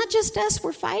 And it's not just us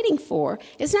we're fighting for.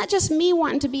 It's not just me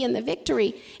wanting to be in the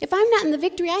victory. If I'm not in the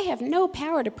victory, I have no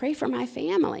power to pray for my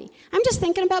family. I'm just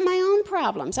thinking about my own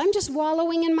problems. I'm just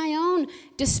wallowing in my own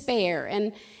despair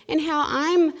and how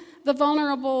I'm the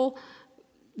vulnerable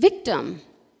victim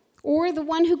or the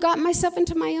one who got myself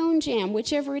into my own jam,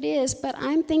 whichever it is, but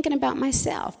I'm thinking about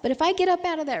myself. But if I get up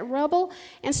out of that rubble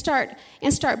and start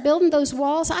building those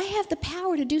walls, I have the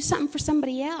power to do something for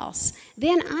somebody else.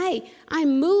 Then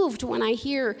I'm moved when I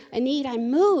hear a need. I'm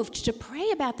moved to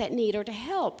pray about that need or to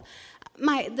help.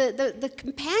 The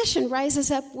compassion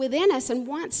rises up within us and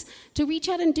wants to reach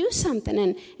out and do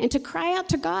something and to cry out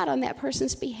to God on that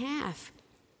person's behalf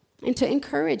and to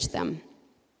encourage them.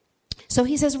 So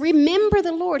he says, remember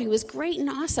the Lord who is great and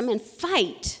awesome and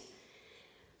fight.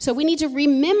 So we need to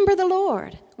remember the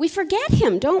Lord. We forget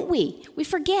him, don't we? We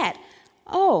forget,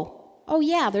 oh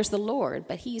yeah, there's the Lord,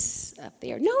 but he's up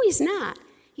there. No, he's not.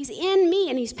 He's in me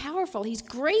and he's powerful. He's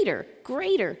greater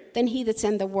than he that's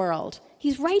in the world.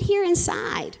 He's right here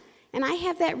inside, and I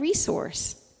have that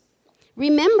resource.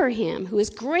 Remember him who is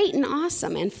great and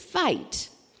awesome and fight.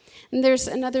 And there's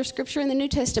another scripture in the New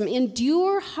Testament,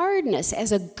 endure hardness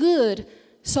as a good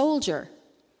soldier.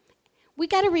 We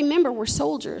got to remember we're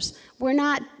soldiers. We're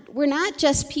not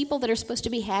just people that are supposed to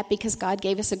be happy because God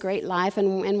gave us a great life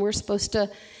and we're supposed to,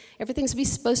 everything's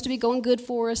supposed to be going good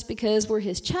for us because we're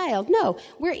his child. No,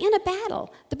 we're in a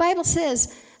battle. The Bible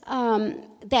says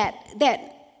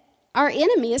that our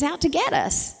enemy is out to get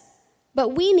us. But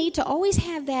we need to always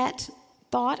have that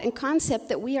thought and concept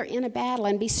that we are in a battle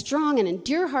and be strong and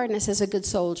endure hardness as a good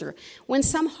soldier. When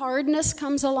some hardness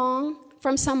comes along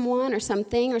from someone or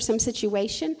something or some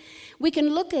situation, we can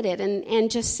look at it and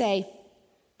just say,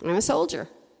 I'm a soldier.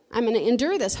 I'm going to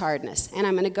endure this hardness and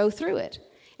I'm going to go through it.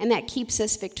 And that keeps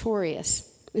us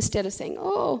victorious instead of saying,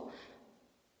 oh,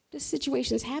 this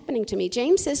situation's happening to me.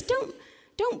 James says, don't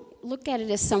look at it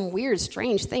as some weird,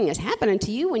 strange thing is happening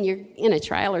to you when you're in a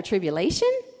trial or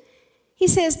tribulation. He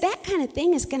says that kind of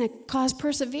thing is going to cause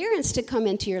perseverance to come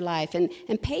into your life and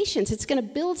patience. It's going to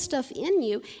build stuff in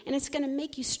you, and it's going to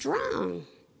make you strong.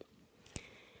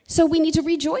 So we need to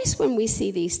rejoice when we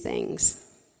see these things.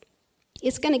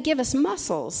 It's going to give us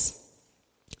muscles.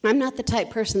 I'm not the type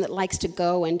person that likes to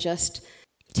go and just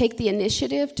take the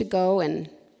initiative to go and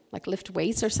like lift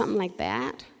weights or something like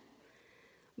that.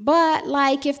 But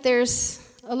like if there's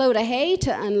a load of hay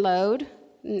to unload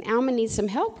and Alma needs some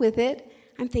help with it,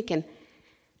 I'm thinking,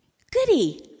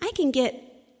 goody, I can get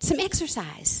some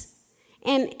exercise.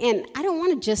 And I don't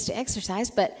want to just exercise,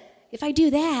 but if I do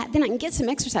that, then I can get some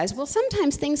exercise. Well,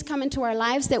 sometimes things come into our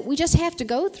lives that we just have to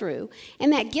go through,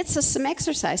 and that gets us some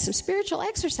exercise, some spiritual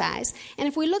exercise. And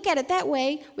if we look at it that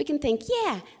way, we can think,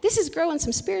 yeah, this is growing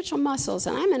some spiritual muscles,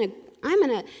 and I'm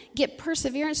gonna get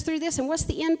perseverance through this. And what's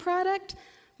the end product?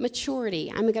 Maturity.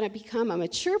 I'm going to become a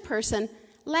mature person,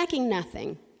 lacking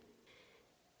nothing.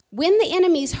 When the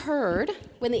enemies heard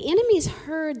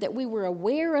that we were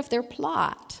aware of their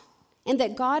plot and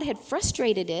that God had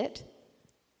frustrated it,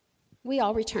 we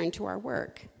all returned to our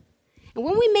work. And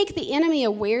when we make the enemy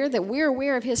aware that we're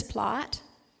aware of his plot,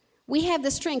 we have the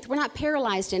strength. We're not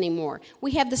paralyzed anymore.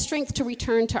 We have the strength to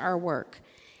return to our work.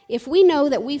 If we know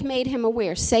that we've made him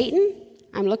aware, Satan,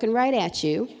 I'm looking right at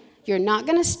you. You're not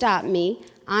going to stop me.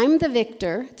 I'm the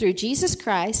victor through Jesus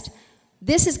Christ.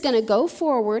 This is going to go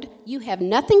forward. You have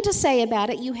nothing to say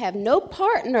about it. You have no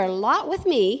part nor lot with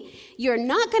me. You're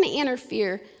not going to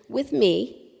interfere with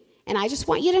me. And I just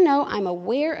want you to know I'm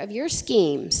aware of your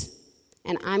schemes,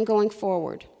 and I'm going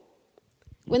forward.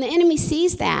 When the enemy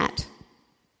sees that,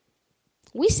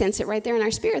 we sense it right there in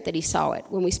our spirit that he saw it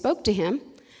when we spoke to him.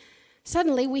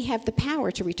 Suddenly, we have the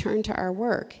power to return to our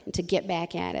work and to get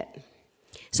back at it.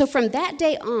 So from that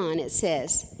day on, it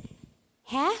says,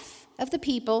 half of the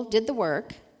people did the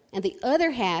work, and the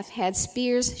other half had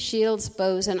spears, shields,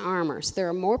 bows, and armor. So there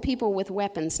are more people with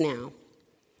weapons now.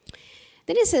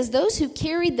 Then it says, those who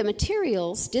carried the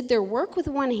materials did their work with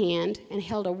one hand and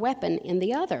held a weapon in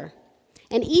the other.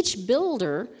 And each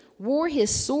builder wore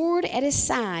his sword at his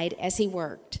side as he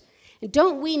worked. And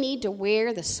don't we need to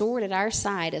wear the sword at our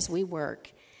side as we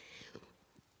work?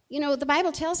 You know, the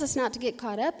Bible tells us not to get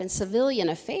caught up in civilian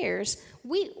affairs.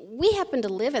 We happen to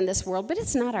live in this world, but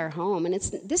it's not our home, and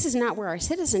this is not where our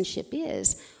citizenship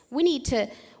is. We need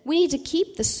to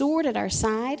keep the sword at our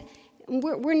side.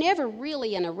 We're never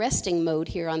really in a resting mode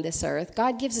here on this earth.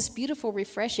 God gives us beautiful,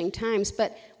 refreshing times,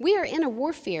 but we are in a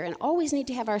warfare and always need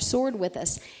to have our sword with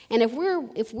us. And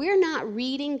if we're not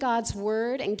reading God's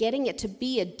word and getting it to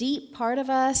be a deep part of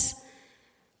us,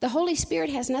 the Holy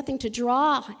Spirit has nothing to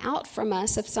draw out from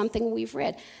us of something we've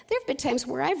read. There have been times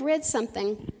where I've read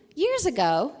something years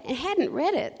ago and hadn't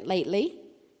read it lately,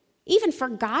 even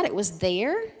forgot it was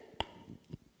there,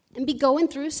 and be going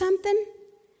through something.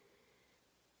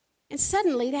 And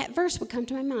suddenly that verse would come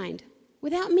to my mind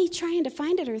without me trying to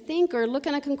find it or think or look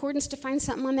in a concordance to find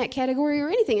something on that category or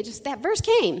anything. It just, that verse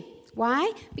came.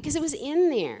 Why? Because it was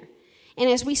in there. And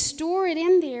as we store it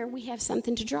in there, we have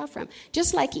something to draw from.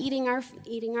 Just like eating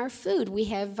our food, we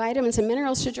have vitamins and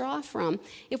minerals to draw from.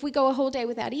 If we go a whole day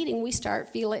without eating, we start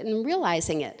feeling it and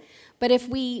realizing it. But if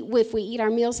we eat our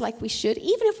meals like we should,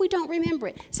 even if we don't remember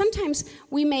it, sometimes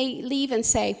we may leave and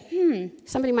say,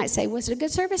 somebody might say, was it a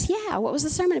good service? Yeah. What was the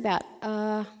sermon about?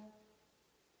 I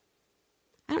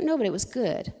don't know, but it was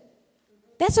good.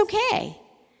 That's okay.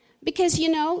 Because, you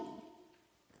know,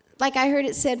 like I heard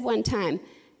it said one time,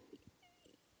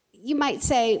 you might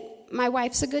say, my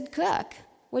wife's a good cook.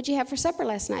 What'd you have for supper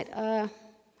last night? I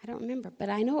don't remember, but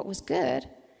I know it was good.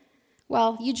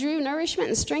 Well, you drew nourishment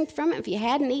and strength from it. If you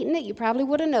hadn't eaten it, you probably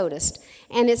would have noticed.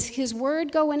 And it's his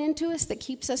word going into us that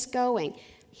keeps us going.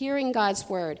 Hearing God's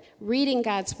word, reading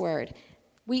God's word.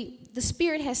 The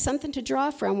Spirit has something to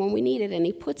draw from when we need it, and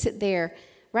he puts it there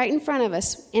right in front of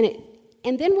us.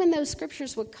 And then when those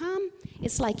scriptures would come,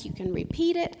 it's like you can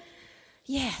repeat it,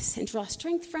 yes, and draw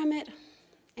strength from it,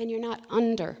 and you're not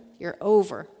under, you're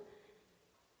over.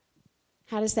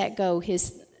 How does that go?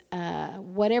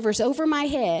 Whatever's over my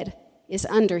head is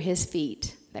under his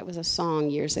feet. That was a song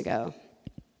years ago.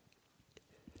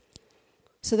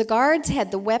 So the guards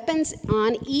had the weapons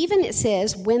on, even it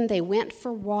says, when they went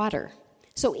for water.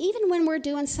 So even when we're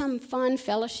doing some fun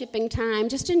fellowshipping time,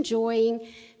 just enjoying,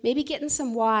 maybe getting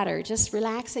some water, just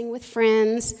relaxing with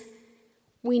friends,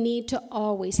 we need to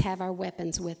always have our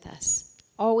weapons with us.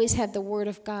 Always have the Word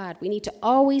of God. We need to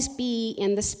always be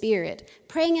in the Spirit,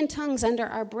 praying in tongues under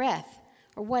our breath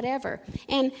or whatever.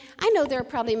 And I know there are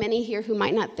probably many here who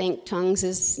might not think tongues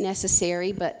is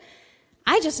necessary, but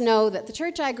I just know that the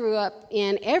church I grew up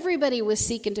in, everybody was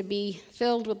seeking to be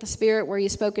filled with the Spirit where you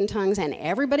spoke in tongues, and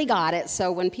everybody got it.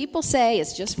 So when people say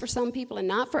it's just for some people and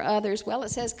not for others, well, it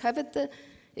says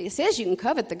you can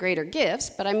covet the greater gifts,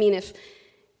 but I mean,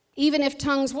 even if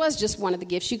tongues was just one of the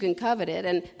gifts, you can covet it.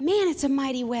 And man, it's a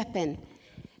mighty weapon.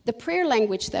 The prayer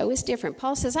language, though, is different.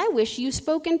 Paul says, I wish you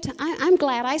spoke in tongues. I'm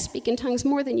glad I speak in tongues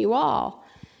more than you all.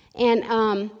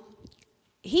 And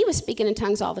he was speaking in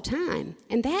tongues all the time.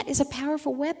 And that is a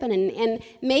powerful weapon. And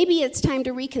maybe it's time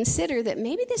to reconsider that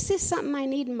maybe this is something I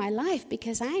need in my life,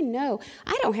 because I know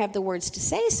I don't have the words to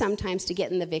say sometimes to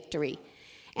get in the victory.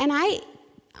 And I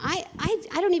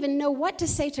don't even know what to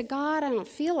say to God. I don't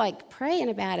feel like praying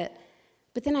about it.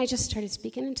 But then I just started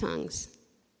speaking in tongues.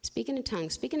 Speaking in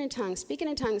tongues, speaking in tongues, speaking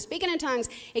in tongues, speaking in tongues.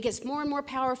 It gets more and more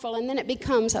powerful, and then it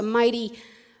becomes a mighty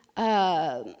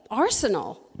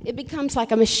arsenal. It becomes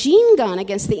like a machine gun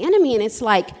against the enemy, and it's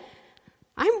like,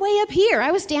 I'm way up here.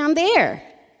 I was down there.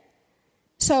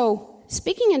 So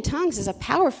speaking in tongues is a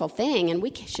powerful thing, and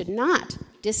we should not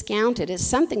discount it. It's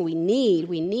something we need.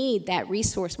 We need that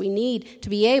resource. We need to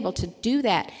be able to do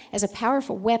that as a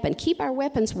powerful weapon. Keep our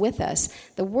weapons with us,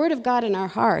 the Word of God in our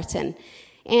hearts.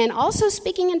 And also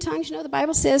speaking in tongues, you know, the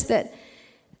Bible says that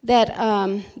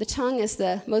the tongue is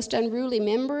the most unruly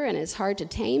member and it's hard to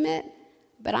tame it.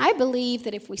 But I believe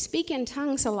that if we speak in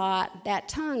tongues a lot, that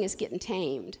tongue is getting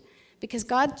tamed, because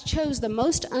God chose the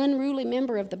most unruly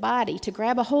member of the body to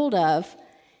grab a hold of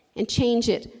and change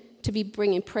it to be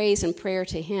bringing praise and prayer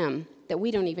to him that we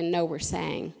don't even know we're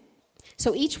saying.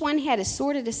 So each one had his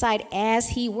sword at his side as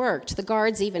he worked. The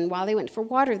guards, even while they went for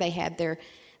water, they had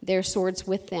their swords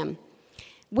with them.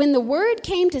 When the word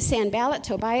came to Sanballat,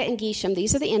 Tobiah, and Geshem,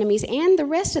 these are the enemies, and the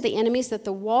rest of the enemies, that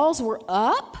the walls were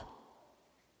up,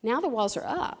 now the walls are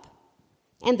up.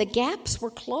 and the gaps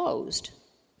were closed.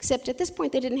 Except at this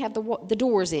point, they didn't have the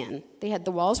doors in. They had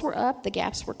the walls were up, the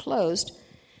gaps were closed.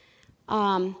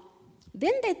 Then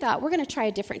they thought, we're going to try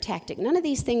a different tactic. None of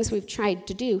these things we've tried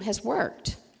to do has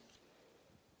worked.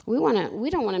 We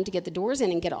don't want them to get the doors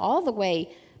in and get all the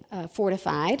way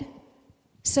fortified.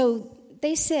 So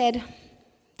they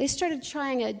started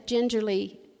trying a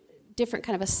gingerly different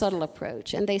kind of a subtle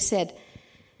approach. And they said,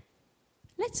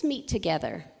 let's meet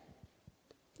together.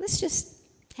 Let's just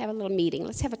have a little meeting.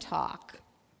 Let's have a talk.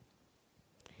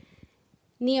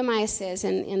 Nehemiah says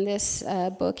in this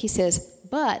book, he says,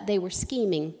 but they were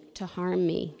scheming to harm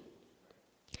me.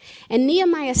 And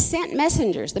Nehemiah sent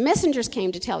messengers. The messengers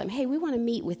came to tell him, hey, we want to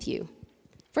meet with you.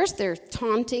 First they're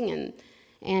taunting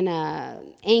and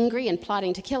angry and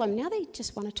plotting to kill him. Now they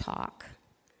just want to talk.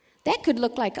 That could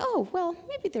look like, oh, well,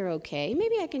 maybe they're okay.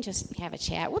 Maybe I can just have a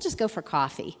chat. We'll just go for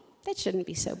coffee. That shouldn't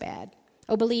be so bad.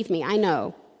 Oh, believe me, I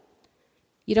know.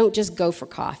 You don't just go for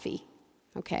coffee,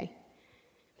 okay?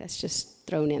 That's just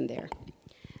thrown in there.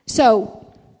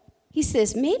 So he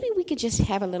says, maybe we could just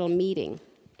have a little meeting.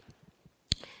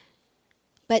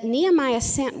 But Nehemiah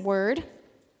sent word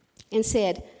and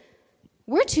said,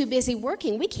 we're too busy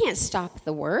working. We can't stop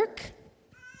the work.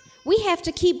 We have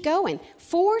to keep going.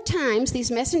 4 times these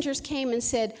messengers came and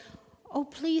said, oh,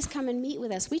 please come and meet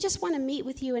with us. We just want to meet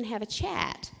with you and have a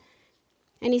chat.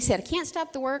 And he said, I can't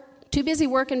stop the work. Too busy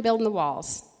working, building the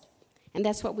walls. And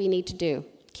that's what we need to do.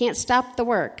 Can't stop the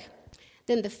work.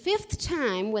 Then the 5th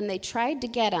time when they tried to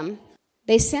get him,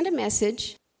 they sent a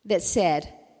message that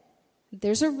said,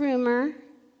 there's a rumor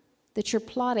that you're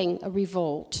plotting a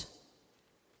revolt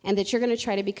and that you're going to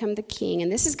try to become the king.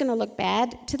 And this is going to look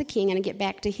bad to the king and get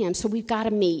back to him. So we've got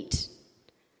to meet.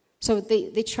 So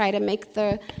they try to make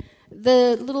the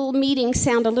little meeting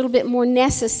sound a little bit more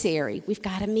necessary. We've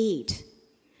got to meet.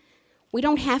 We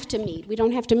don't have to meet. We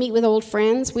don't have to meet with old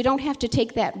friends. We don't have to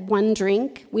take that one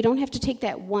drink. We don't have to take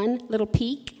that one little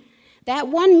peek. That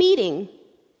one meeting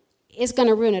is going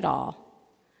to ruin it all.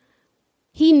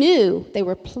 He knew they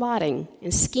were plotting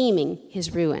and scheming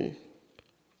his ruin.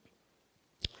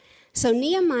 So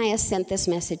Nehemiah sent this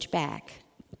message back.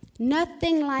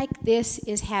 Nothing like this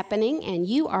is happening, and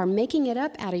you are making it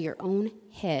up out of your own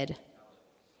head.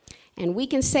 And we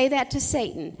can say that to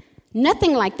Satan.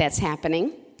 Nothing like that's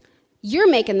happening. You're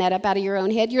making that up out of your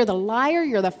own head. You're the liar.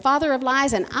 You're the father of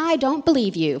lies, and I don't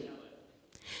believe you.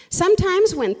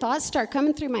 Sometimes when thoughts start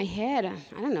coming through my head,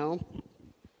 I don't know,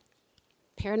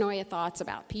 paranoia thoughts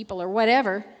about people or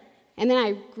whatever, and then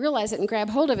I realize it and grab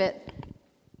hold of it.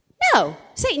 No,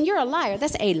 Satan, you're a liar.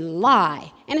 That's a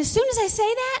lie. And as soon as I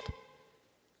say that,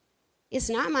 it's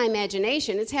not my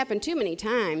imagination. It's happened too many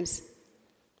times.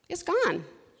 It's gone.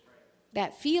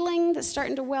 That feeling that's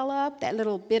starting to well up, that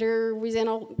little bitter,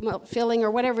 resentful feeling or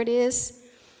whatever it is,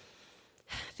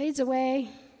 fades away.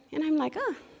 And I'm like,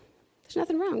 oh, there's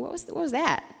nothing wrong. What was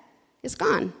that? It's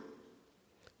gone.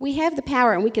 We have the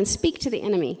power, and we can speak to the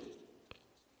enemy.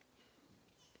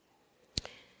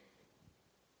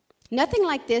 Nothing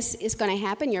like this is going to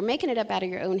happen. You're making it up out of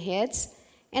your own heads.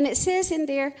 And it says in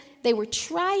there, they were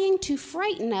trying to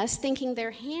frighten us, thinking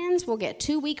their hands will get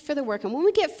too weak for the work. And when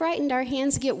we get frightened, our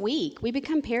hands get weak. We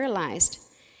become paralyzed.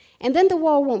 And then the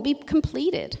wall won't be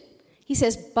completed. He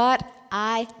says, but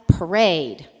I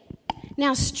prayed.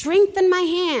 Now strengthen my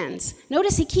hands.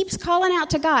 Notice he keeps calling out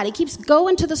to God. He keeps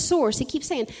going to the source. He keeps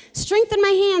saying, strengthen my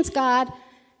hands, God.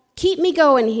 Keep me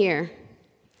going here.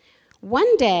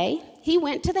 One day,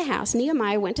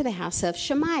 Nehemiah went to the house of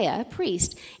Shemaiah, a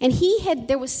priest, and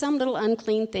there was some little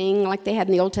unclean thing like they had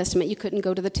in the Old Testament. You couldn't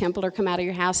go to the temple or come out of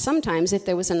your house sometimes if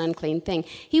there was an unclean thing.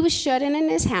 He was shut in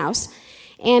his house,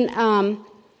 and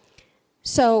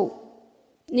so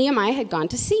Nehemiah had gone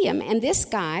to see him, and this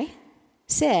guy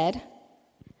said,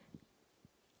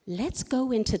 let's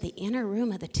go into the inner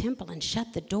room of the temple and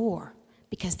shut the door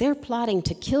because they're plotting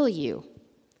to kill you.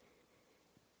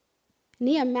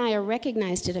 Nehemiah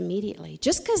recognized it immediately.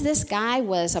 Just because this guy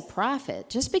was a prophet,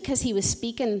 just because he was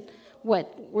speaking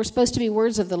what were supposed to be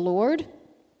words of the Lord,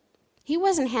 he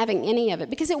wasn't having any of it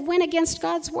because it went against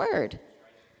God's word.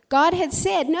 God had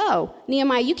said, no,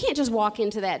 Nehemiah, you can't just walk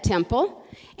into that temple.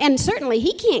 And certainly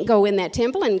he can't go in that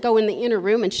temple and go in the inner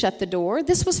room and shut the door.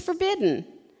 This was forbidden.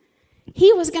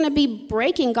 He was going to be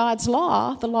breaking God's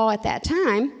law, the law at that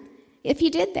time, if he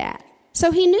did that.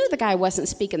 So he knew the guy wasn't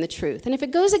speaking the truth. And if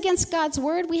it goes against God's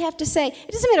word, we have to say,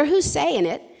 it doesn't matter who's saying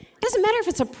it. It doesn't matter if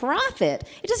it's a prophet.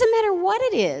 It doesn't matter what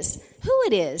it is, who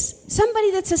it is.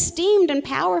 Somebody that's esteemed and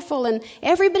powerful and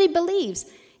everybody believes.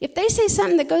 If they say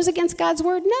something that goes against God's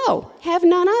word, no, have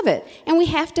none of it. And we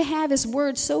have to have his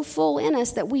word so full in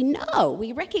us that we know,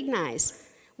 we recognize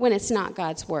when it's not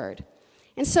God's word.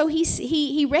 And so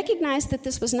he recognized that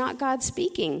this was not God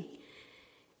speaking.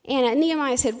 And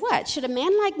Nehemiah said, what? Should a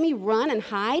man like me run and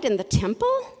hide in the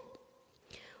temple?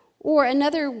 Or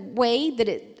another way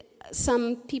that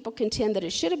some people contend that it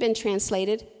should have been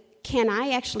translated, can I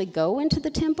actually go into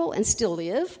the temple and still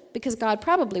live? Because God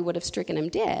probably would have stricken him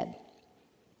dead.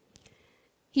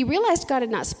 He realized God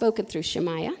had not spoken through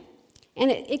Shemaiah.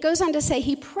 And it goes on to say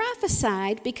he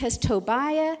prophesied because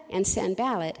Tobiah and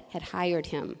Sanballat had hired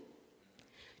him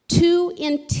to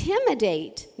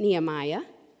intimidate Nehemiah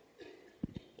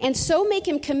and so make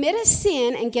him commit a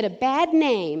sin and get a bad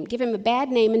name, give him a bad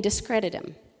name and discredit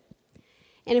him.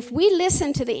 And if we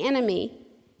listen to the enemy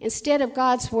instead of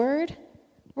God's word,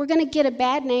 we're going to get a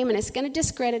bad name and it's going to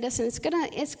discredit us and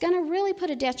it's going to really put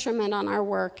a detriment on our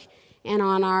work and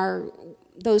on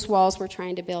those walls we're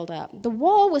trying to build up. The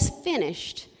wall was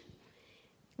finished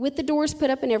with the doors put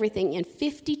up and everything in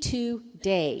 52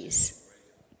 days.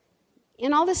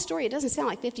 In all this story, it doesn't sound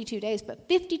like 52 days, but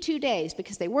 52 days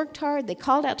because they worked hard, they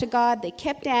called out to God, they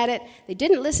kept at it, they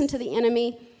didn't listen to the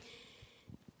enemy.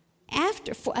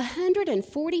 After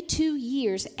 142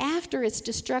 years after its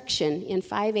destruction in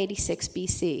 586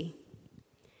 BC,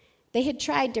 they had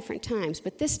tried different times,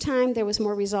 but this time there was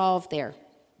more resolve there.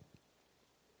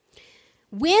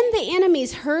 When the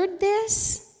enemies heard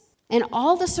this, and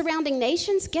all the surrounding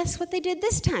nations, guess what they did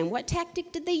this time? What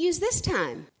tactic did they use this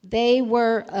time? They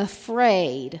were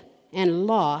afraid and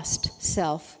lost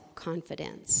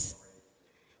self-confidence.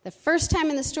 The first time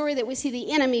in the story that we see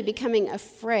the enemy becoming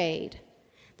afraid.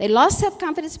 They lost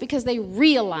self-confidence because they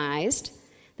realized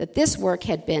that this work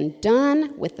had been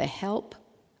done with the help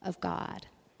of God.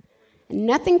 And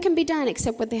nothing can be done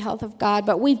except with the help of God,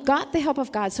 but we've got the help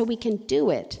of God so we can do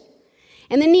it.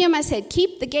 And then Nehemiah said,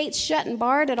 keep the gates shut and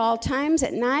barred at all times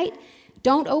at night.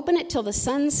 Don't open it till the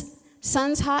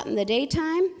sun's hot in the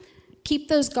daytime. Keep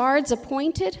those guards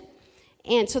appointed.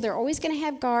 And so they're always going to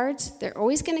have guards. They're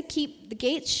always going to keep the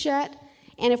gates shut.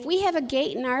 And if we have a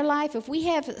gate in our life, if we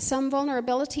have some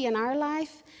vulnerability in our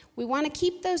life, we want to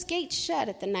keep those gates shut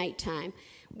at the nighttime.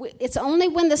 It's only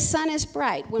when the sun is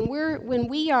bright, when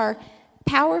we are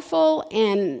powerful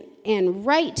and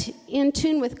right in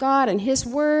tune with God and His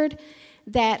Word,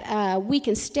 that we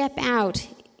can step out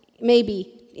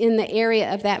maybe in the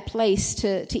area of that place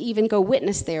to even go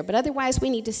witness there. But otherwise, we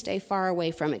need to stay far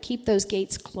away from it. Keep those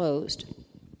gates closed.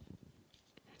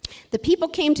 The people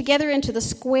came together into the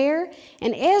square,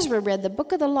 and Ezra read the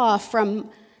book of the law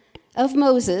of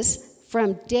Moses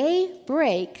from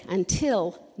daybreak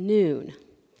until noon.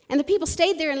 And the people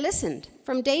stayed there and listened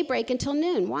from daybreak until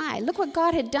noon. Why? Look what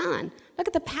God had done. Look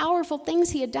at the powerful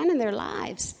things He had done in their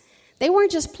lives. They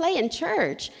weren't just playing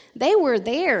church. They were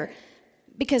there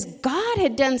because God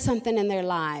had done something in their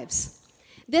lives.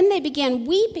 Then they began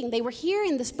weeping. They were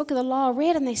hearing this book of the law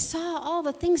read, and they saw all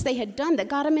the things they had done that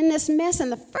got them in this mess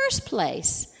in the first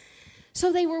place.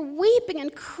 So they were weeping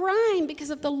and crying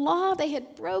because of the law they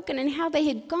had broken and how they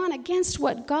had gone against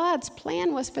what God's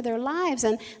plan was for their lives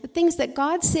and the things that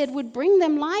God said would bring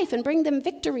them life and bring them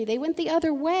victory. They went the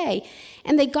other way,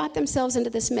 and they got themselves into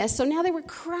this mess. So now they were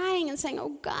crying and saying,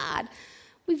 oh, God,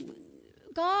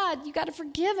 you got to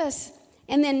forgive us.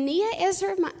 And then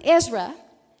Ezra,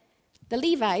 the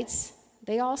Levites,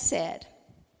 they all said,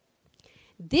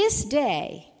 this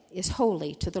day is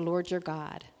holy to the Lord your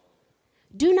God.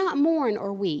 Do not mourn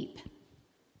or weep.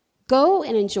 Go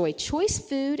and enjoy choice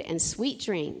food and sweet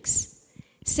drinks.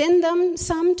 Send them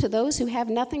some to those who have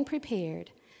nothing prepared,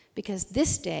 because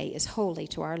this day is holy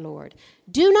to our Lord.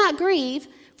 Do not grieve,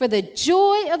 for the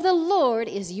joy of the Lord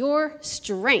is your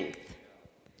strength.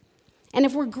 And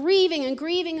if we're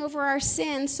grieving over our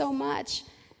sin so much,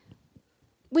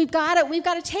 we've got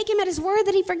to take Him at His word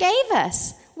that He forgave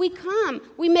us. We come,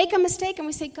 we make a mistake, and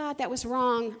we say, God, that was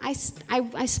wrong. I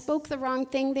spoke the wrong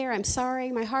thing there. I'm sorry.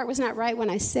 My heart was not right when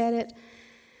I said it.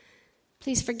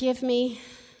 Please forgive me.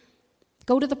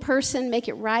 Go to the person, make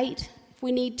it right if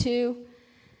we need to.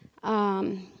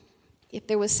 If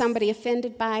there was somebody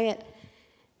offended by it,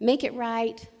 make it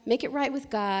right with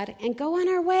God, and go on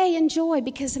our way in joy,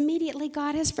 because immediately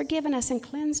God has forgiven us and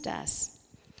cleansed us.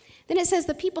 Then it says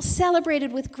the people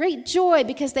celebrated with great joy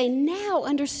because they now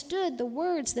understood the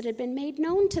words that had been made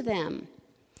known to them.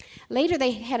 Later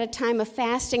they had a time of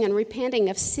fasting and repenting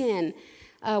of sin,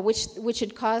 which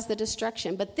had caused the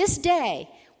destruction. But this day,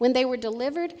 when they were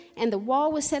delivered and the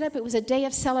wall was set up, it was a day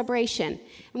of celebration.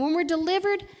 And when we're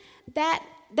delivered, that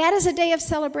is a day of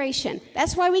celebration.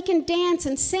 That's why we can dance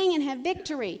and sing and have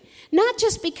victory. Not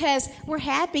just because we're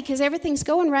happy because everything's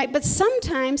going right, but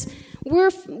sometimes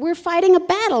we're fighting a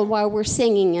battle while we're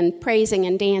singing and praising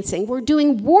and dancing. We're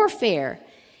doing warfare,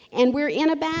 and we're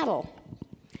in a battle.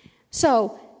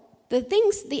 So the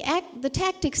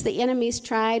tactics the enemies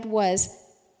tried was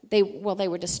they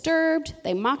were disturbed,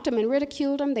 they mocked them and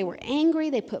ridiculed them, they were angry,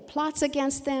 they put plots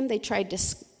against them, they tried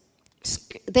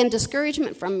then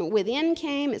discouragement from within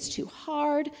came, it's too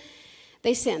hard.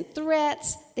 They sent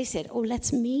threats, they said, oh,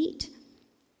 let's meet.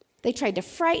 They tried to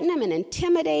frighten them and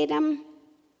intimidate them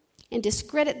and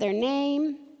discredit their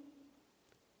name.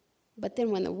 But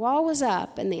then when the wall was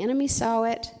up and the enemy saw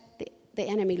it, the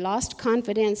enemy lost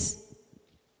confidence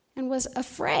and was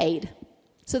afraid.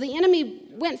 So the enemy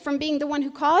went from being the one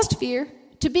who caused fear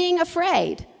to being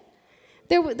afraid.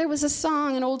 There was a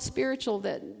song, an old spiritual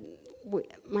that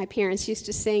my parents used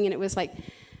to sing, and it was like,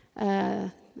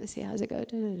 let's see, how's it go?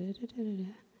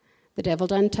 The devil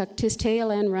done tucked his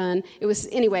tail and run. It was,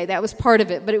 anyway, that was part of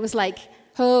it, but it was like,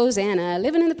 Hosanna,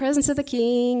 living in the presence of the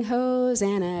King,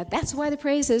 Hosanna, that's why the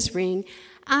praises ring.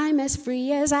 I'm as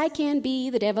free as I can be,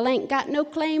 the devil ain't got no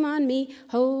claim on me,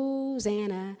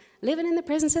 Hosanna, living in the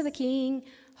presence of the King,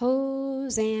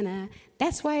 Hosanna,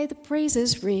 that's why the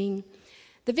praises ring.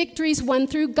 The victory's won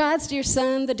through God's dear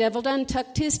Son, the devil done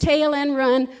tucked his tail and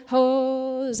run,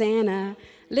 Hosanna,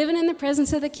 living in the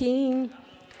presence of the King.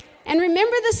 And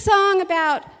remember the song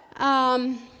about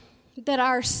that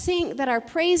our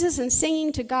praises and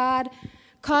singing to God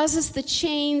causes the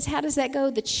chains, how does that go?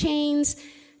 The chains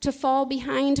to fall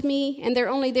behind me, and they're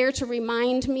only there to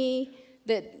remind me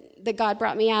that God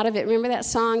brought me out of it. Remember that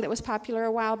song that was popular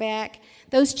a while back?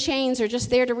 Those chains are just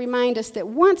there to remind us that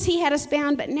once he had us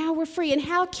bound, but now we're free. And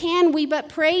how can we but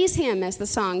praise him, as the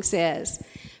song says?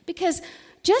 Because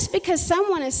just because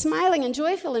someone is smiling and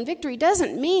joyful in victory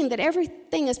doesn't mean that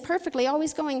everything is perfectly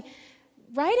always going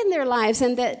right in their lives,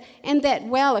 and that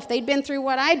well, if they'd been through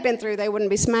what I'd been through, they wouldn't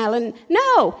be smiling.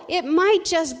 No, it might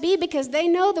just be because they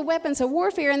know the weapons of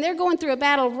warfare, and they're going through a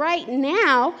battle right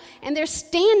now, and they're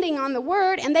standing on the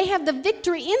word, and they have the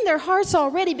victory in their hearts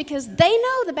already because they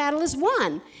know the battle is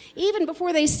won, even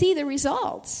before they see the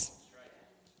results.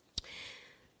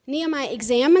 Nehemiah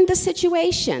examined the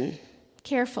situation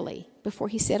carefully before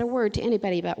he said a word to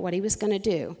anybody about what he was going to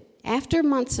do, after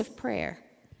months of prayer.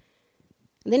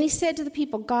 And then he said to the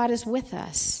people, God is with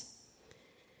us.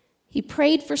 He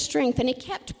prayed for strength, and he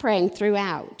kept praying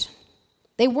throughout.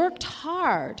 They worked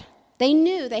hard. They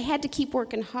knew they had to keep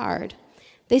working hard.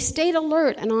 They stayed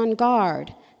alert and on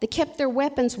guard. They kept their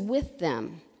weapons with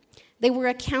them. They were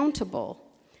accountable.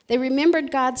 They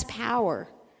remembered God's power.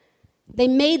 They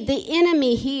made the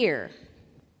enemy hear.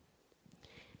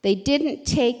 They didn't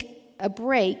take a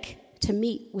break to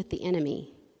meet with the enemy.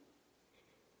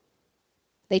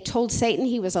 They told Satan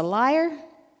he was a liar.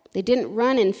 They didn't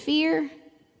run in fear,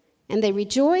 and they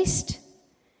rejoiced.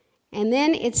 And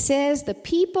then it says the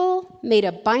people made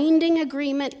a binding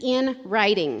agreement in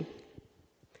writing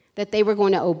that they were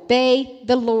going to obey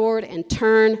the Lord and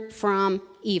turn from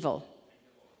evil.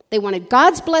 They wanted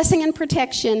God's blessing and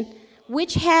protection,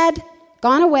 which had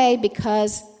gone away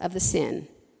because of the sin.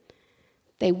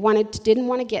 They didn't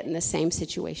want to get in the same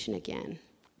situation again.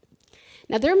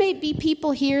 Now, there may be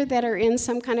people here that are in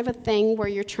some kind of a thing where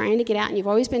you're trying to get out and you've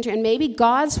always been trying, and maybe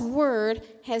God's word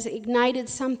has ignited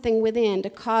something within to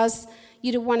cause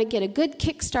you to want to get a good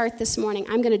kickstart this morning.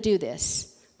 I'm going to do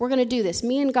this. We're going to do this,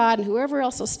 me and God and whoever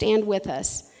else will stand with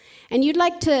us. And you'd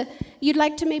like to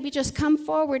maybe just come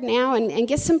forward now and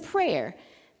get some prayer.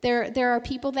 There are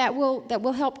people that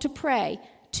will help to pray,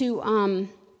 to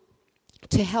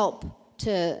help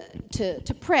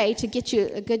to pray to get you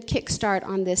a good kickstart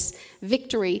on this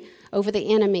victory over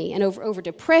the enemy and over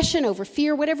depression, over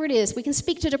fear, whatever it is. We can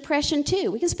speak to depression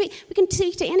too. We can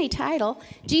speak to any title.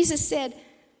 Jesus said,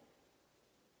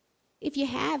 if you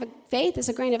have faith as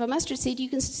a grain of a mustard seed, you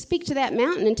can speak to that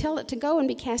mountain and tell it to go and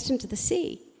be cast into the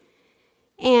sea.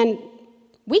 And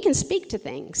we can speak to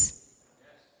things.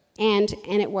 And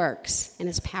it works, and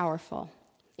it's powerful.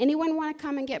 Anyone want to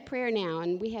come and get prayer now?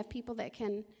 And we have people that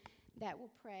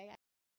will pray.